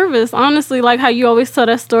get nervous, honestly, like how you always tell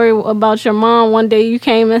that story about your mom. One day you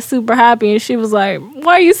came in super happy and she was like,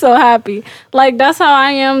 why are you so happy? Like, that's how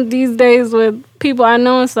I am these days with people I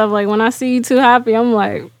know and stuff. Like, when I see you too happy, I'm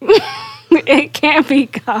like, it can't be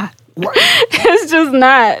God. What? It's just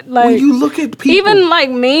not. Like, when you look at people, even like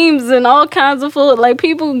memes and all kinds of food, like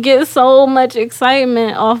people get so much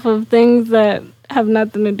excitement off of things that have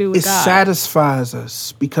nothing to do with God. It satisfies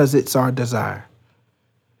us because it's our desire.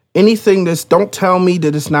 Anything don't tell me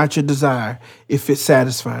that it's not your desire if it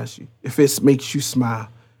satisfies you, if it makes you smile.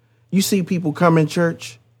 You see people come in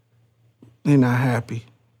church, they're not happy.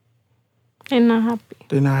 They're not happy.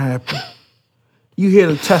 They're not happy. You hear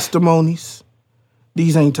the testimonies.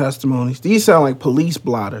 These ain't testimonies. These sound like police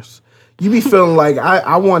blotters. You be feeling like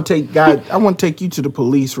I want to take God. I want to take you to the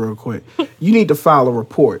police real quick. You need to file a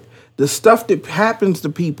report. The stuff that happens to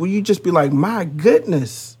people, you just be like, my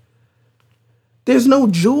goodness. There's no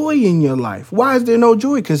joy in your life. Why is there no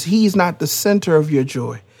joy? Because he's not the center of your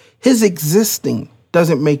joy. His existing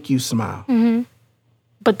doesn't make you smile.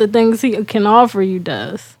 But the things he can offer you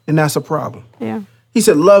does. And that's a problem. Yeah. He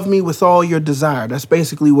said, love me with all your desire. That's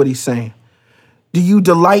basically what he's saying. Do you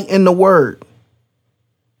delight in the word?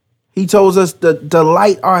 He tells us to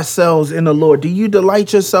delight ourselves in the Lord. Do you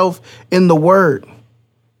delight yourself in the word?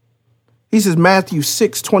 He says, Matthew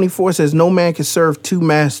 6:24 says, no man can serve two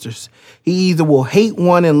masters. He either will hate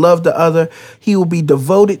one and love the other. He will be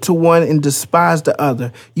devoted to one and despise the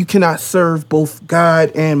other. You cannot serve both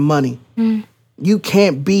God and money. You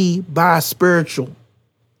can't be bi-spiritual.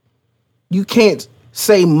 You can't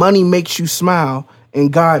say money makes you smile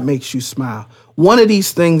and God makes you smile. One of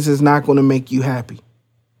these things is not going to make you happy.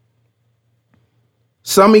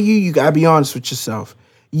 Some of you got to be honest with yourself.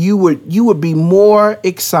 You would be more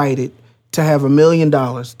excited to have $1 million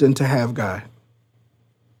than to have God.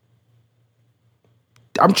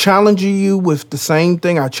 I'm challenging you with the same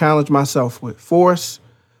thing I challenge myself with. Forrest,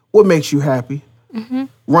 what makes you happy?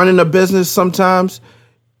 Running a business, sometimes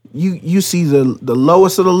you see the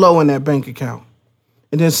lowest of the low in that bank account.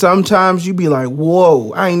 And then sometimes you be like,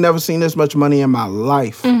 whoa, I ain't never seen this much money in my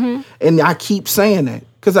life. And I keep saying that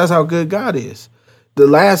because that's how good God is. The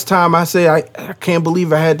last time I said, I can't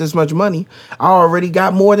believe I had this much money, I already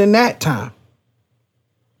got more than that time.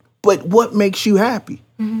 But what makes you happy?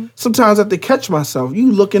 Sometimes I have to catch myself.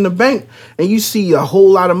 You look in the bank and you see a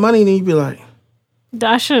whole lot of money and you be like,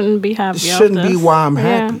 I shouldn't be happy. This shouldn't be why I'm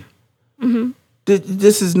happy.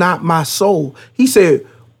 This is not my soul. He said,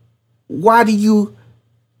 what are you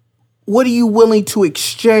willing to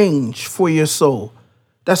exchange for your soul?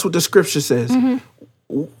 That's what the scripture says.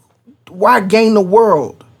 Why gain the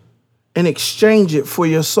world and exchange it for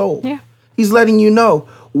your soul? Yeah. He's letting you know,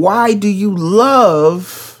 why do you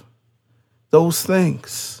love those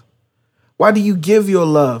things? Why do you give your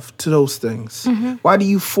love to those things? Why do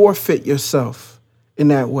you forfeit yourself in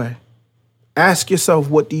that way? Ask yourself,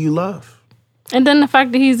 what do you love? And then the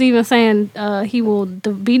fact that he's even saying he will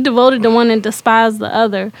be devoted to one and despise the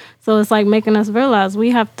other. So it's like making us realize we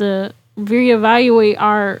have to reevaluate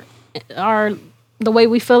the way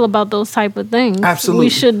we feel about those type of things. Absolutely. We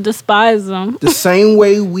should despise them. The same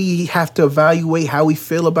way we have to evaluate how we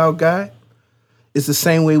feel about God is the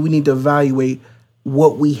same way we need to evaluate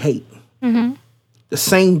what we hate. The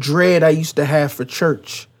same dread I used to have for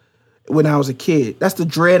church when I was a kid, that's the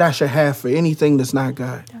dread I should have for anything that's not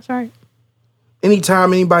God. That's right.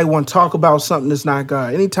 Anytime anybody want to talk about something that's not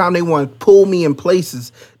God, anytime they want to pull me in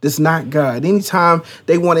places that's not God, anytime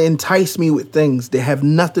they want to entice me with things that have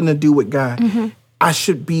nothing to do with God, I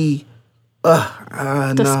should be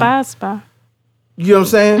despised by. You know what I'm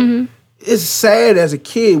saying? It's sad as a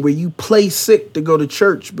kid where you play sick to go to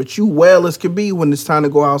church, but you well as can be when it's time to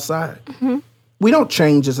go outside. We don't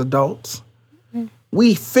change as adults.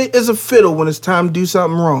 We fit as a fiddle when it's time to do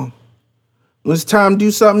something wrong. When it's time to do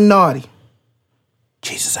something naughty.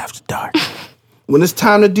 Jesus after dark. When it's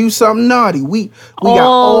time to do something naughty, we got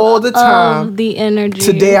all the time. The energy.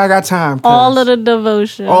 Today I got time. All of the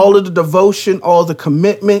devotion. All of the devotion, all the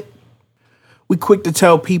commitment. We quick to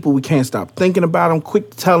tell people we can't stop thinking about them.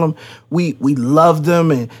 Quick to tell them we love them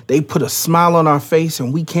and they put a smile on our face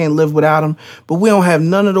and we can't live without them. But we don't have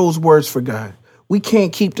none of those words for God. We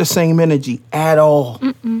can't keep the same energy at all.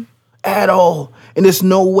 At all. And there's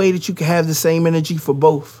no way that you can have the same energy for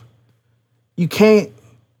both. You can't.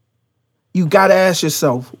 You got to ask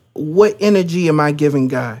yourself, what energy am I giving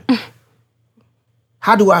God?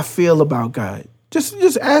 How do I feel about God? Just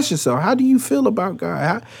ask yourself, how do you feel about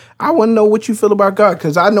God? I want to know what you feel about God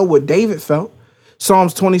because I know what David felt.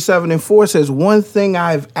 Psalms 27:4 says, one thing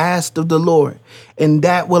I've asked of the Lord, and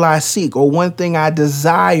that will I seek, or one thing I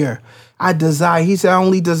desire. He said, I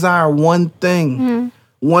only desire one thing.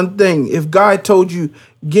 One thing. If God told you,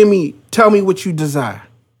 tell me what you desire.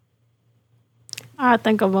 I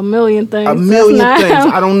think of a million things. A million things.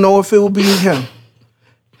 I don't know if it will be him.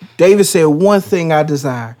 David said, one thing I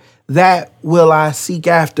desire, that will I seek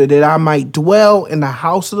after, that I might dwell in the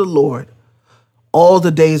house of the Lord all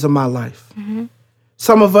the days of my life.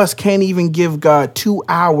 Some of us can't even give God 2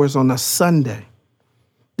 hours on a Sunday.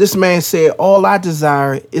 This man said, all I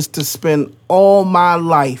desire is to spend all my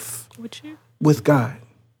life with God.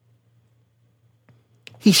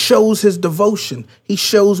 He shows his devotion. He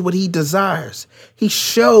shows what he desires. He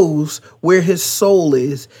shows where his soul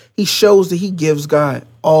is. He shows that he gives God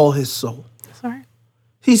all his soul. That's right.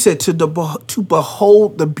 He said to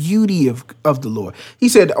behold the beauty of the Lord. He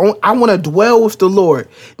said, I want to dwell with the Lord,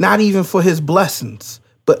 not even for his blessings,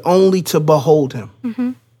 but only to behold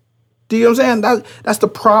him. Do you know what I'm saying? That's the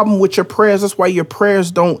problem with your prayers. That's why your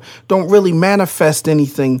prayers don't really manifest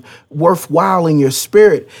anything worthwhile in your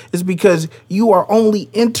spirit. Is because you are only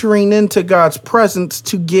entering into God's presence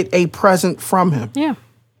to get a present from him. Yeah.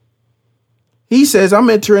 He says, I'm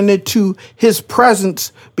entering into his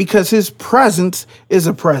presence because his presence is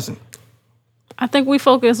a present. I think we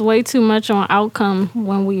focus way too much on outcome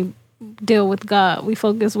when we deal with God. We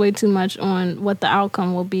focus way too much on what the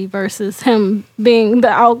outcome will be versus him being the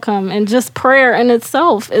outcome. And just prayer in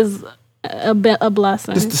itself is a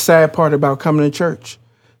blessing. This is the sad part about coming to church.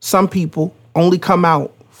 Some people only come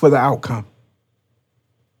out for the outcome.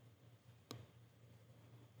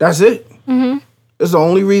 That's it. It's the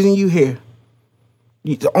only reason you here.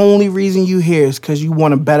 The only reason you here is because you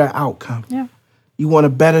want a better outcome. Yeah. You want a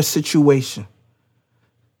better situation.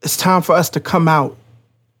 It's time for us to come out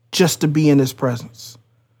just to be in his presence.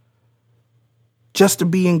 Just to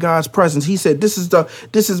be in God's presence. He said, this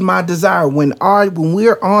is my desire. When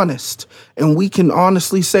we're honest and we can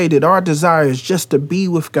honestly say that our desire is just to be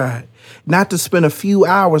with God, not to spend a few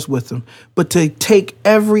hours with him, but to take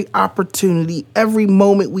every opportunity, every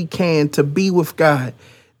moment we can to be with God.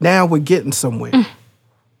 Now we're getting somewhere.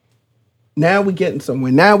 Now we're getting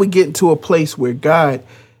somewhere. Now we're getting to a place where God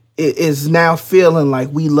is now feeling like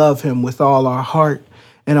we love him with all our heart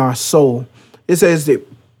and our soul. It says that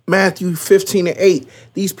Matthew 15:8,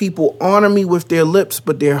 these people honor me with their lips,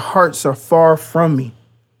 but their hearts are far from me.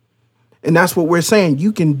 And that's what we're saying.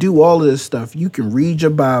 You can do all of this stuff. You can read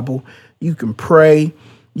your Bible. You can pray.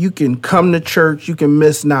 You can come to church. You can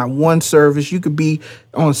miss not one service. You could be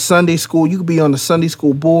on Sunday school. You could be on the Sunday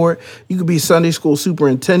school board. You could be Sunday school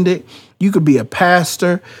superintendent. You could be a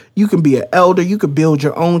pastor. You can be an elder. You could build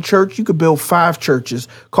your own church. You could build 5 churches.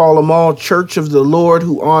 Call them all Church of the Lord,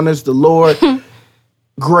 who honors the Lord.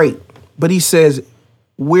 Great. But he says,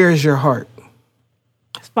 where's your heart?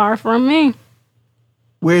 It's far from me.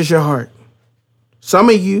 Where's your heart? Some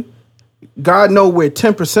of you, God know where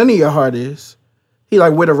 10% of your heart is. He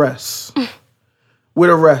like, where the rest? Where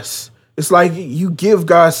the rest? It's like you give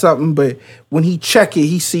God something, but when he check it,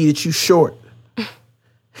 he see that you short.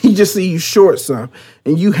 He just see you short some.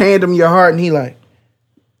 And you hand him your heart and he like,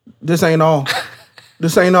 this ain't all.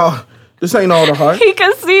 This ain't all. This ain't all the heart. He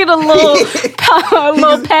can see the little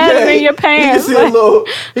pattern in your pants. He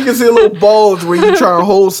can see a little bulge where you try to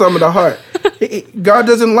hold some of the heart. God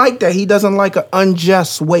doesn't like that. He doesn't like an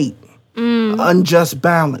unjust weight, unjust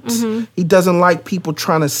balance. He doesn't like people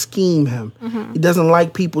trying to scheme him. He doesn't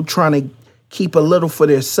like people trying to keep a little for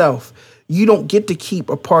themselves. You don't get to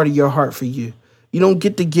keep a part of your heart for you. You don't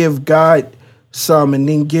get to give God some and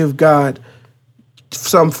then give God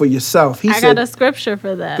some for yourself. I got a scripture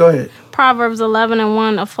for that. Go ahead. Proverbs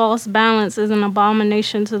 11:1, a false balance is an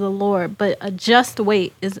abomination to the Lord, but a just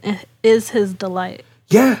weight is his delight.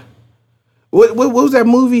 Yeah. What was that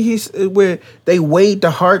movie where they weighed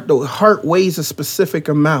the heart? The heart weighs a specific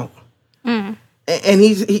amount. And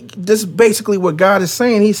this is basically what God is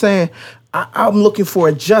saying. He's saying, I'm looking for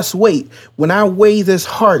a just weight. When I weigh this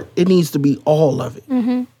heart, it needs to be all of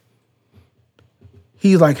it.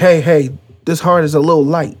 He's like, hey, this heart is a little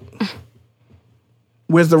light.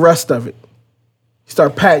 Where's the rest of it? You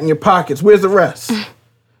start patting your pockets. Where's the rest?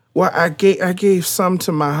 Well, I gave some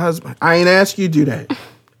to my husband. I ain't asked you to do that.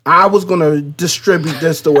 I was going to distribute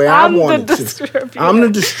this the way I wanted to. I'm the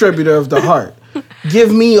distributor of the heart.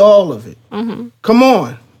 Give me all of it. Come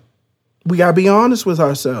on. We got to be honest with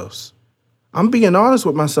ourselves. I'm being honest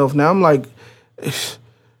with myself now. I'm like,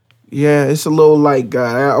 yeah, it's a little light,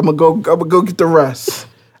 God. I'm going to go get the rest.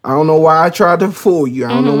 I don't know why I tried to fool you. I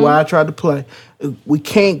don't know why I tried to play. We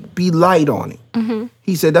can't be light on it.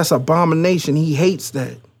 He said that's abomination. He hates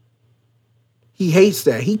that. He hates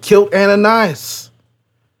that. He killed Ananias.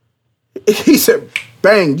 He said,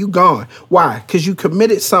 bang, you gone. Why? Because you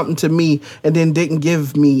committed something to me and then didn't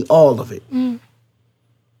give me all of it.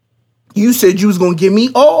 You said you was going to give me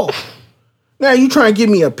all. Now you trying to give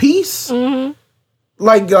me a piece?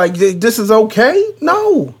 Like this is okay?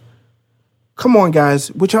 No. Come on,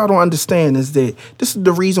 guys. What y'all don't understand is that this is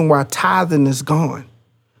the reason why tithing is gone.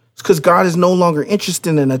 It's because God is no longer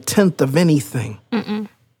interested in a tenth of anything.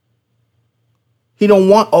 He don't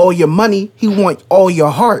want all your money. He want all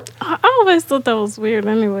your heart. I always thought that was weird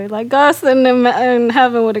anyway. Like God sitting in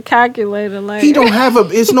heaven with a calculator. Like he don't have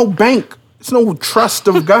it's no bank. It's no trust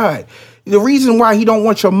of God. The reason why he don't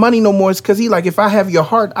want your money no more is because he like, if I have your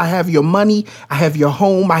heart, I have your money, I have your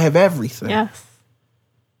home, I have everything. Yes.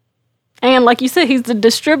 And like you said, he's the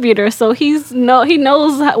distributor, so he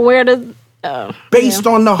knows where to. Based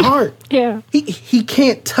on the heart. Yeah. He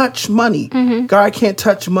can't touch money. God can't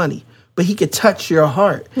touch money, but he could touch your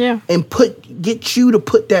heart. Yeah. And get you to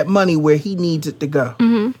put that money where he needs it to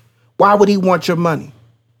go. Why would he want your money?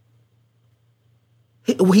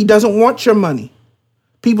 He doesn't want your money.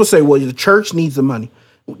 People say, well, the church needs the money.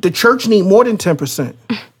 The church need more than 10%.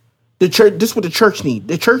 The church, this is what the church need.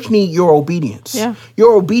 The church need your obedience. Yeah.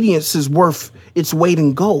 Your obedience is worth its weight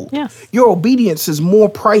in gold. Yes. Your obedience is more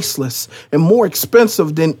priceless and more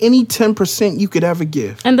expensive than any 10% you could ever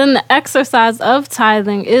give. And then the exercise of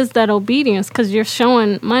tithing is that obedience, because you're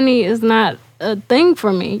showing money is not a thing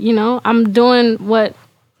for me. You know, I'm doing what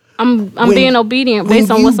I'm being obedient based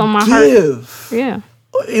on what's on my heart. Yeah.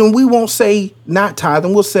 And we won't say not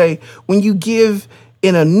tithing. We'll say when you give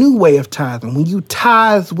in a new way of tithing, when you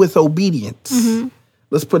tithe with obedience,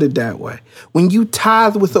 let's put it that way. When you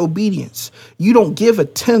tithe with obedience, you don't give a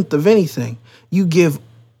tenth of anything. You give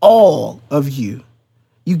all of you.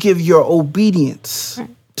 You give your obedience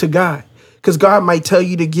to God. Because God might tell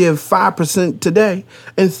you to give 5% today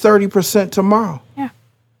and 30% tomorrow. Yeah.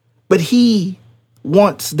 But he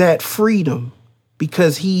wants that freedom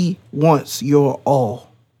because he wants your all.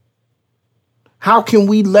 How can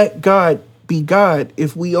we let God be God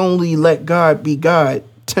if we only let God be God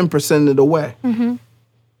 10% of the way?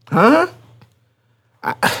 Huh?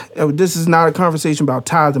 This is not a conversation about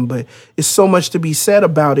tithing, but it's so much to be said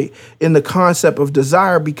about it in the concept of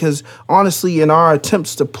desire, because honestly, in our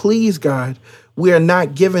attempts to please God, we're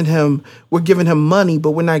giving him money,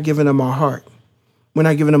 but we're not giving him our heart. We're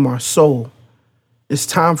not giving him our soul. It's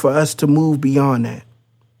time for us to move beyond that.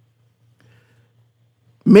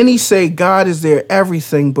 Many say God is their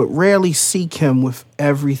everything, but rarely seek him with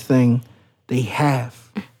everything they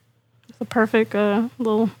have. It's a perfect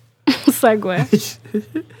little segue.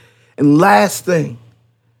 And last thing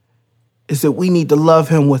is that we need to love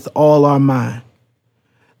him with all our mind.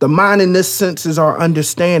 The mind in this sense is our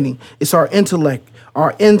understanding. It's our intellect,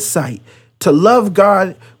 our insight. To love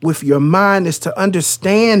God with your mind is to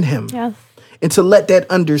understand him. Yes. and to let that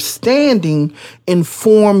understanding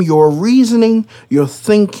inform your reasoning, your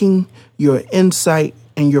thinking, your insight,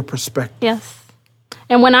 and your perspective. Yes.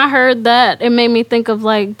 And when I heard that, it made me think of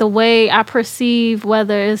like the way I perceive,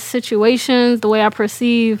 whether it's situations, the way I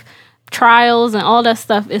perceive trials and all that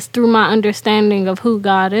stuff is through my understanding of who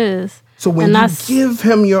God is. So when you give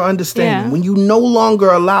him your understanding, when you no longer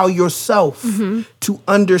allow yourself to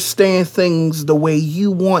understand things the way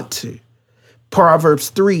you want to,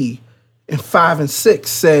 Proverbs 3:5-6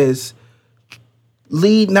 says,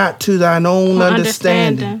 lead not to thine own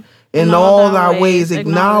understanding. In all thy ways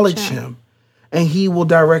acknowledge him, and he will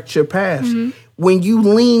direct your paths. When you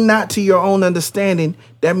lean not to your own understanding,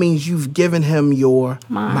 that means you've given him your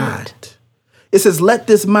mind. It says, let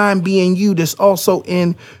this mind be in you that's also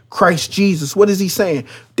in Christ Jesus. What is he saying?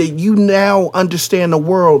 That you now understand the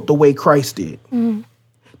world the way Christ did.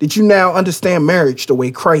 That you now understand marriage the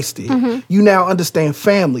way Christ did. You now understand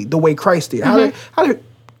family the way Christ did. How did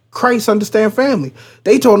Christ understand family?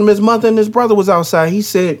 They told him his mother and his brother was outside. He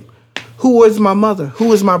said, who is my mother?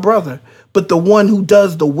 Who is my brother? But the one who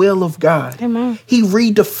does the will of God. Amen. He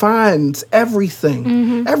redefines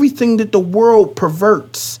everything. Everything that the world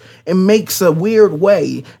perverts and makes a weird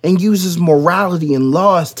way and uses morality and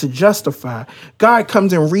laws to justify. God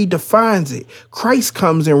comes and redefines it. Christ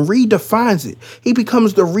comes and redefines it. He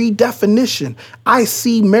becomes the redefinition. I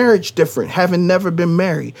see marriage different, having never been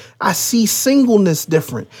married. I see singleness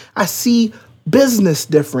different. I see business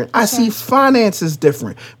different. I see finances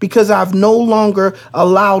different because I've no longer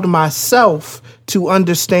allowed myself to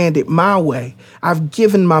understand it my way. I've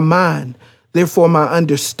given my mind, therefore my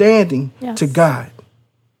understanding to God.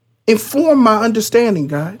 Inform my understanding,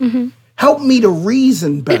 God. Help me to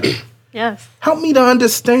reason better. Help me to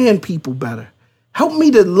understand people better. Help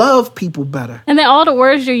me to love people better. And then all the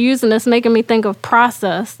words you're using is making me think of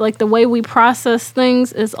process. Like the way we process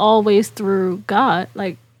things is always through God.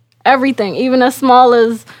 Like everything, even as small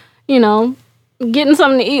as, getting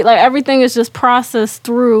something to eat, like everything is just processed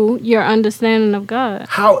through your understanding of God.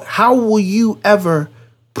 How will you ever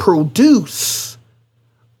produce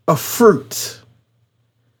a fruit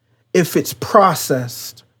if it's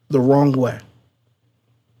processed the wrong way?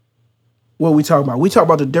 What are we talking about? We talk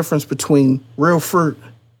about the difference between real fruit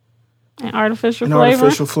and artificial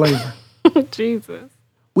flavor. Jesus.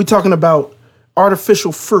 We're talking about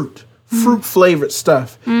artificial fruit. Fruit flavored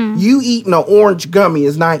stuff. You eating an orange gummy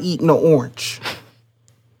is not eating an orange.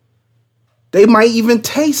 They might even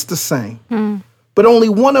taste the same, but only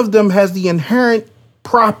one of them has the inherent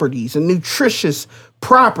properties and nutritious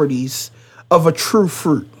properties of a true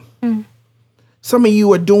fruit. Some of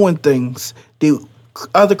you are doing things that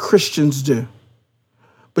other Christians do,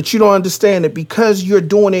 but you don't understand it because you're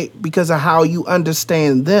doing it because of how you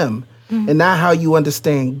understand them and not how you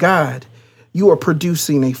understand God. You are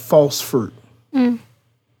producing a false fruit.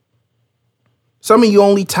 Some of you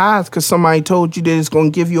only tithe because somebody told you that it's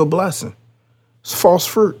going to give you a blessing. It's false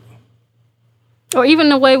fruit. Or even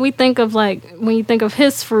the way we think of, like, when you think of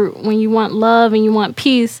his fruit, when you want love and you want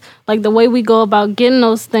peace, like the way we go about getting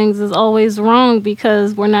those things is always wrong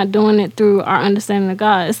because we're not doing it through our understanding of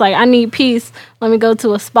God. It's like, I need peace, let me go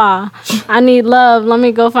to a spa. I need love, let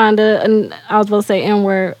me go find I was supposed to say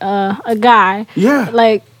N-word, a guy. Yeah.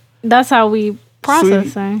 Like, that's how we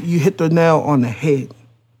process things. You hit the nail on the head.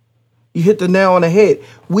 You hit the nail on the head.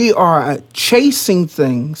 We are chasing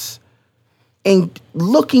things and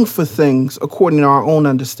looking for things according to our own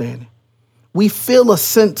understanding. We feel a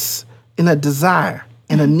sense and a desire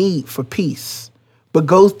and a need for peace, but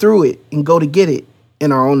go through it and go to get it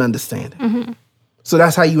in our own understanding. So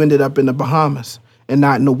that's how you ended up in the Bahamas and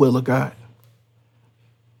not in the will of God.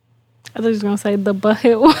 I was just going to say the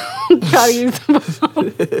bucket one. Try to use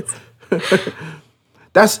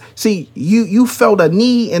the you felt a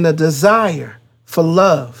need and a desire for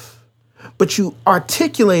love, but you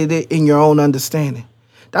articulated it in your own understanding.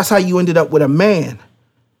 That's how you ended up with a man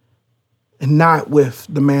and not with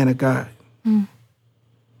the man of God.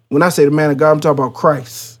 When I say the man of God, I'm talking about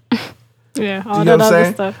Christ. Yeah, all that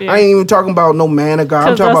other stuff. Yeah. I ain't even talking about no man of God.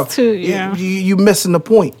 I'm talking about yeah. you missing the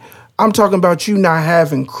point. I'm talking about you not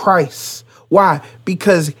having Christ. Why?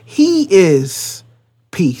 Because he is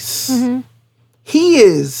peace. He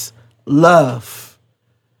is love.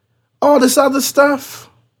 All this other stuff,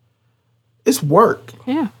 it's work.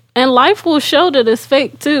 Yeah. And life will show that it's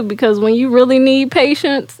fake too, because when you really need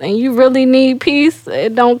patience and you really need peace,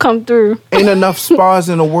 it don't come through. Ain't enough spas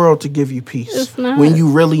in the world to give you peace. It's not. When you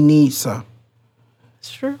really need some.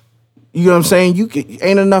 It's true. You know what I'm saying?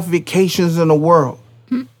 Ain't enough vacations in the world.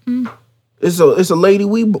 It's a lady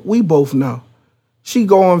we both know. She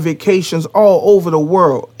go on vacations all over the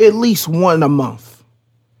world, at least one a month.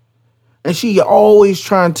 And she always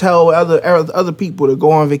trying to tell other people to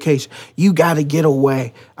go on vacation. You got to get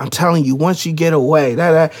away. I'm telling you, once you get away,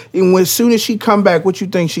 and as soon as she come back, what you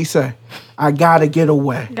think she say? I got to get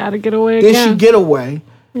away. Got to get away again. Then she get away.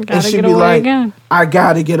 And she be like, again. I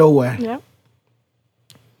got to get away. Yep.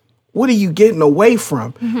 What are you getting away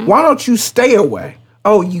from? Mm-hmm. Why don't you stay away?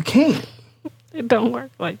 Oh, you can't. It don't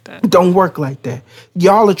work like that. It don't work like that.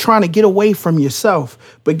 Y'all are trying to get away from yourself.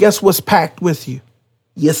 But guess what's packed with you?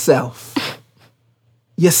 Yourself.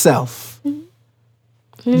 Yourself.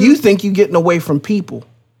 Mm-hmm. You think you're getting away from people.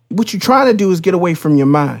 What you're trying to do is get away from your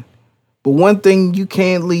mind. But one thing you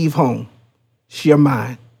can't leave home is your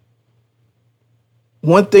mind.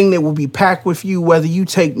 One thing that will be packed with you whether you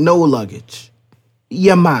take no luggage.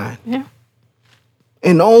 Your mind. Yeah.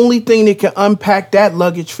 And the only thing that can unpack that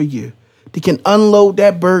luggage for you, that can unload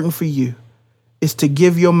that burden for you, is to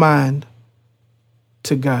give your mind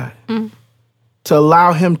to God. Mm. To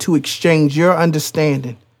allow him to exchange your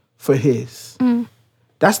understanding for his. Mm.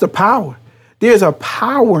 That's the power. There's a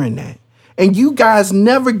power in that. And you guys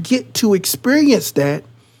never get to experience that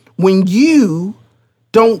when you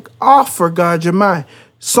don't offer God your mind.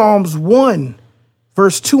 Psalms 1,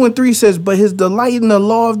 verse 2 and 3 says, but his delight in the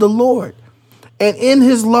law of the Lord. And in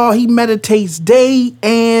his law, he meditates day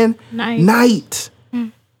and night.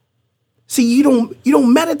 Mm. See, you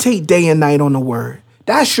don't meditate day and night on the word.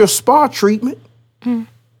 That's your spa treatment. Mm.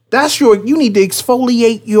 You need to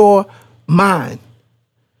exfoliate your mind.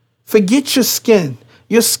 Forget your skin.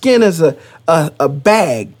 Your skin is a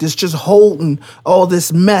bag that's just holding all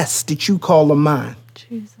this mess that you call a mind.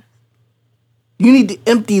 Jesus. You need to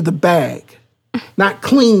empty the bag, not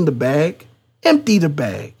clean the bag. Empty the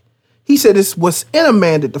bag. He said it's what's in a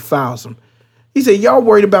man that defiles him. He said, y'all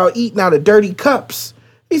worried about eating out of dirty cups.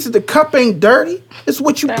 He said, the cup ain't dirty. It's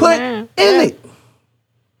what you put in it.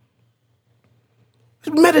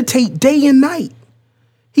 Meditate day and night.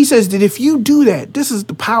 He says that if you do that, this is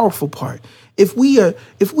the powerful part. If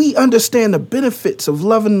we understand the benefits of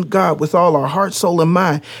loving God with all our heart, soul, and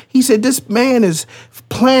mind, he said this man is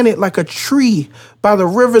planted like a tree by the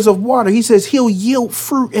rivers of water. He says he'll yield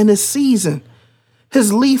fruit in his season.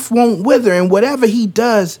 His leaf won't wither, and whatever he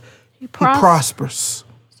does, he prospers.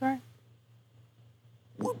 Sorry.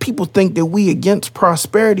 People think that we against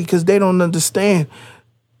prosperity because they don't understand.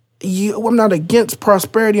 I'm not against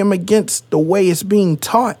prosperity. I'm against the way it's being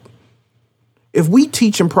taught. If we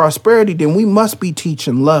teaching prosperity, then we must be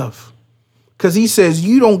teaching love. Because he says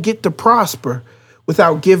you don't get to prosper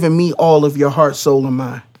without giving me all of your heart, soul, and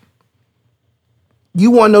mind.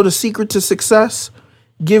 You want to know the secret to success?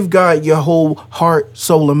 Give God your whole heart,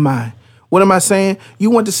 soul, and mind. What am I saying?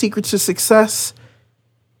 You want the secret to success?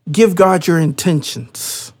 Give God your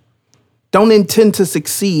intentions. Don't intend to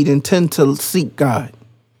succeed. Intend to seek God.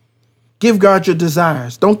 Give God your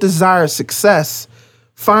desires. Don't desire success.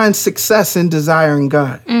 Find success in desiring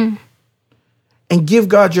God. Mm. And give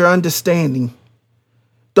God your understanding.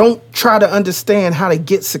 Don't try to understand how to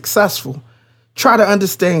get successful. Try to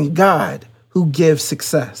understand God who gives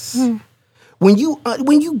success. Mm. When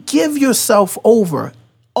you give yourself over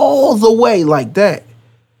all the way like that,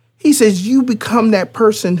 he says you become that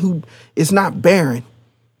person who is not barren.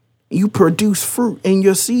 You produce fruit in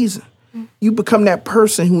your season. Mm. You become that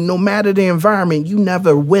person who, no matter the environment, you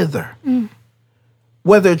never wither. Mm.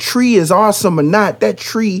 Whether a tree is awesome or not, that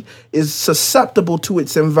tree is susceptible to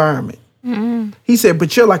its environment. Mm. He said,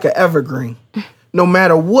 but you're like an evergreen. No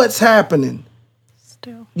matter what's happening,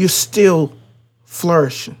 you're still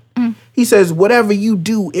flourishing. Mm. He says, whatever you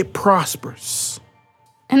do, it prospers.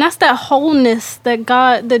 And that's that wholeness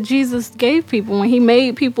that Jesus gave people when he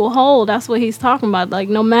made people whole. That's what he's talking about. Like,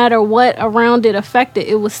 no matter what around it affected,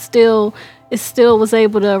 it still was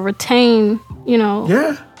able to retain,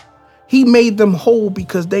 Yeah. He made them whole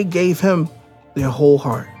because they gave him their whole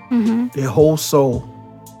heart, mm-hmm. their whole soul,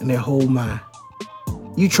 and their whole mind.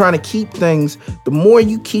 You trying to keep things, the more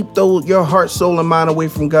you keep your heart, soul, and mind away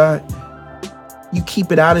from God, you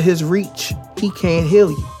keep it out of his reach. He can't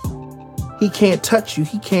heal you. He can't touch you.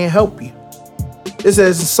 He can't help you. It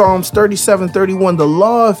says in Psalms 37:31, the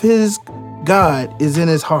law of his God is in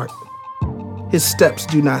his heart. His steps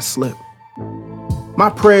do not slip. My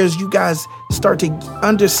prayer is you guys start to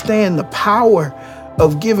understand the power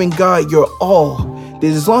of giving God your all. That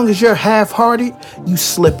as long as you're half-hearted, you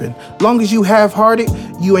slipping. As long as you half-hearted,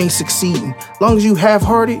 you ain't succeeding. As long as you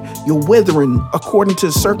half-hearted, you're withering according to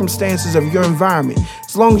the circumstances of your environment.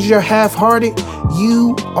 As long as you're half-hearted,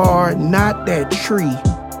 you are not that tree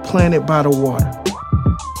planted by the water.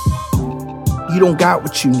 You don't got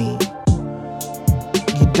what you need.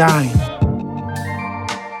 You're dying.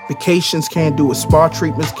 Vacations can't do it. Spa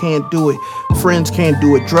treatments can't do it. Friends can't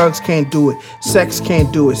do it. Drugs can't do it. Sex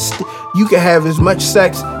can't do it. You can have as much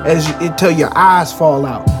sex as until your eyes fall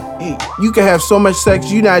out. You can have so much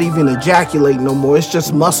sex you're not even ejaculating no more. It's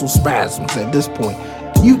just muscle spasms at this point.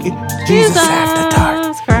 You can Jesus after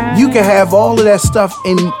dark. Christ. You can have all of that stuff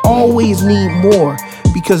and always need more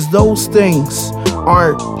because those things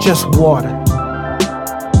aren't just water.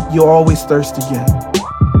 You'll always thirst again,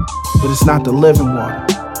 but it's not the living water.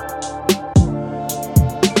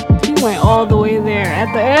 You went all the way there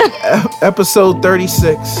at the end. Episode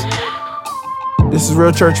 36. This is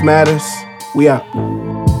Real Church Matters. We out.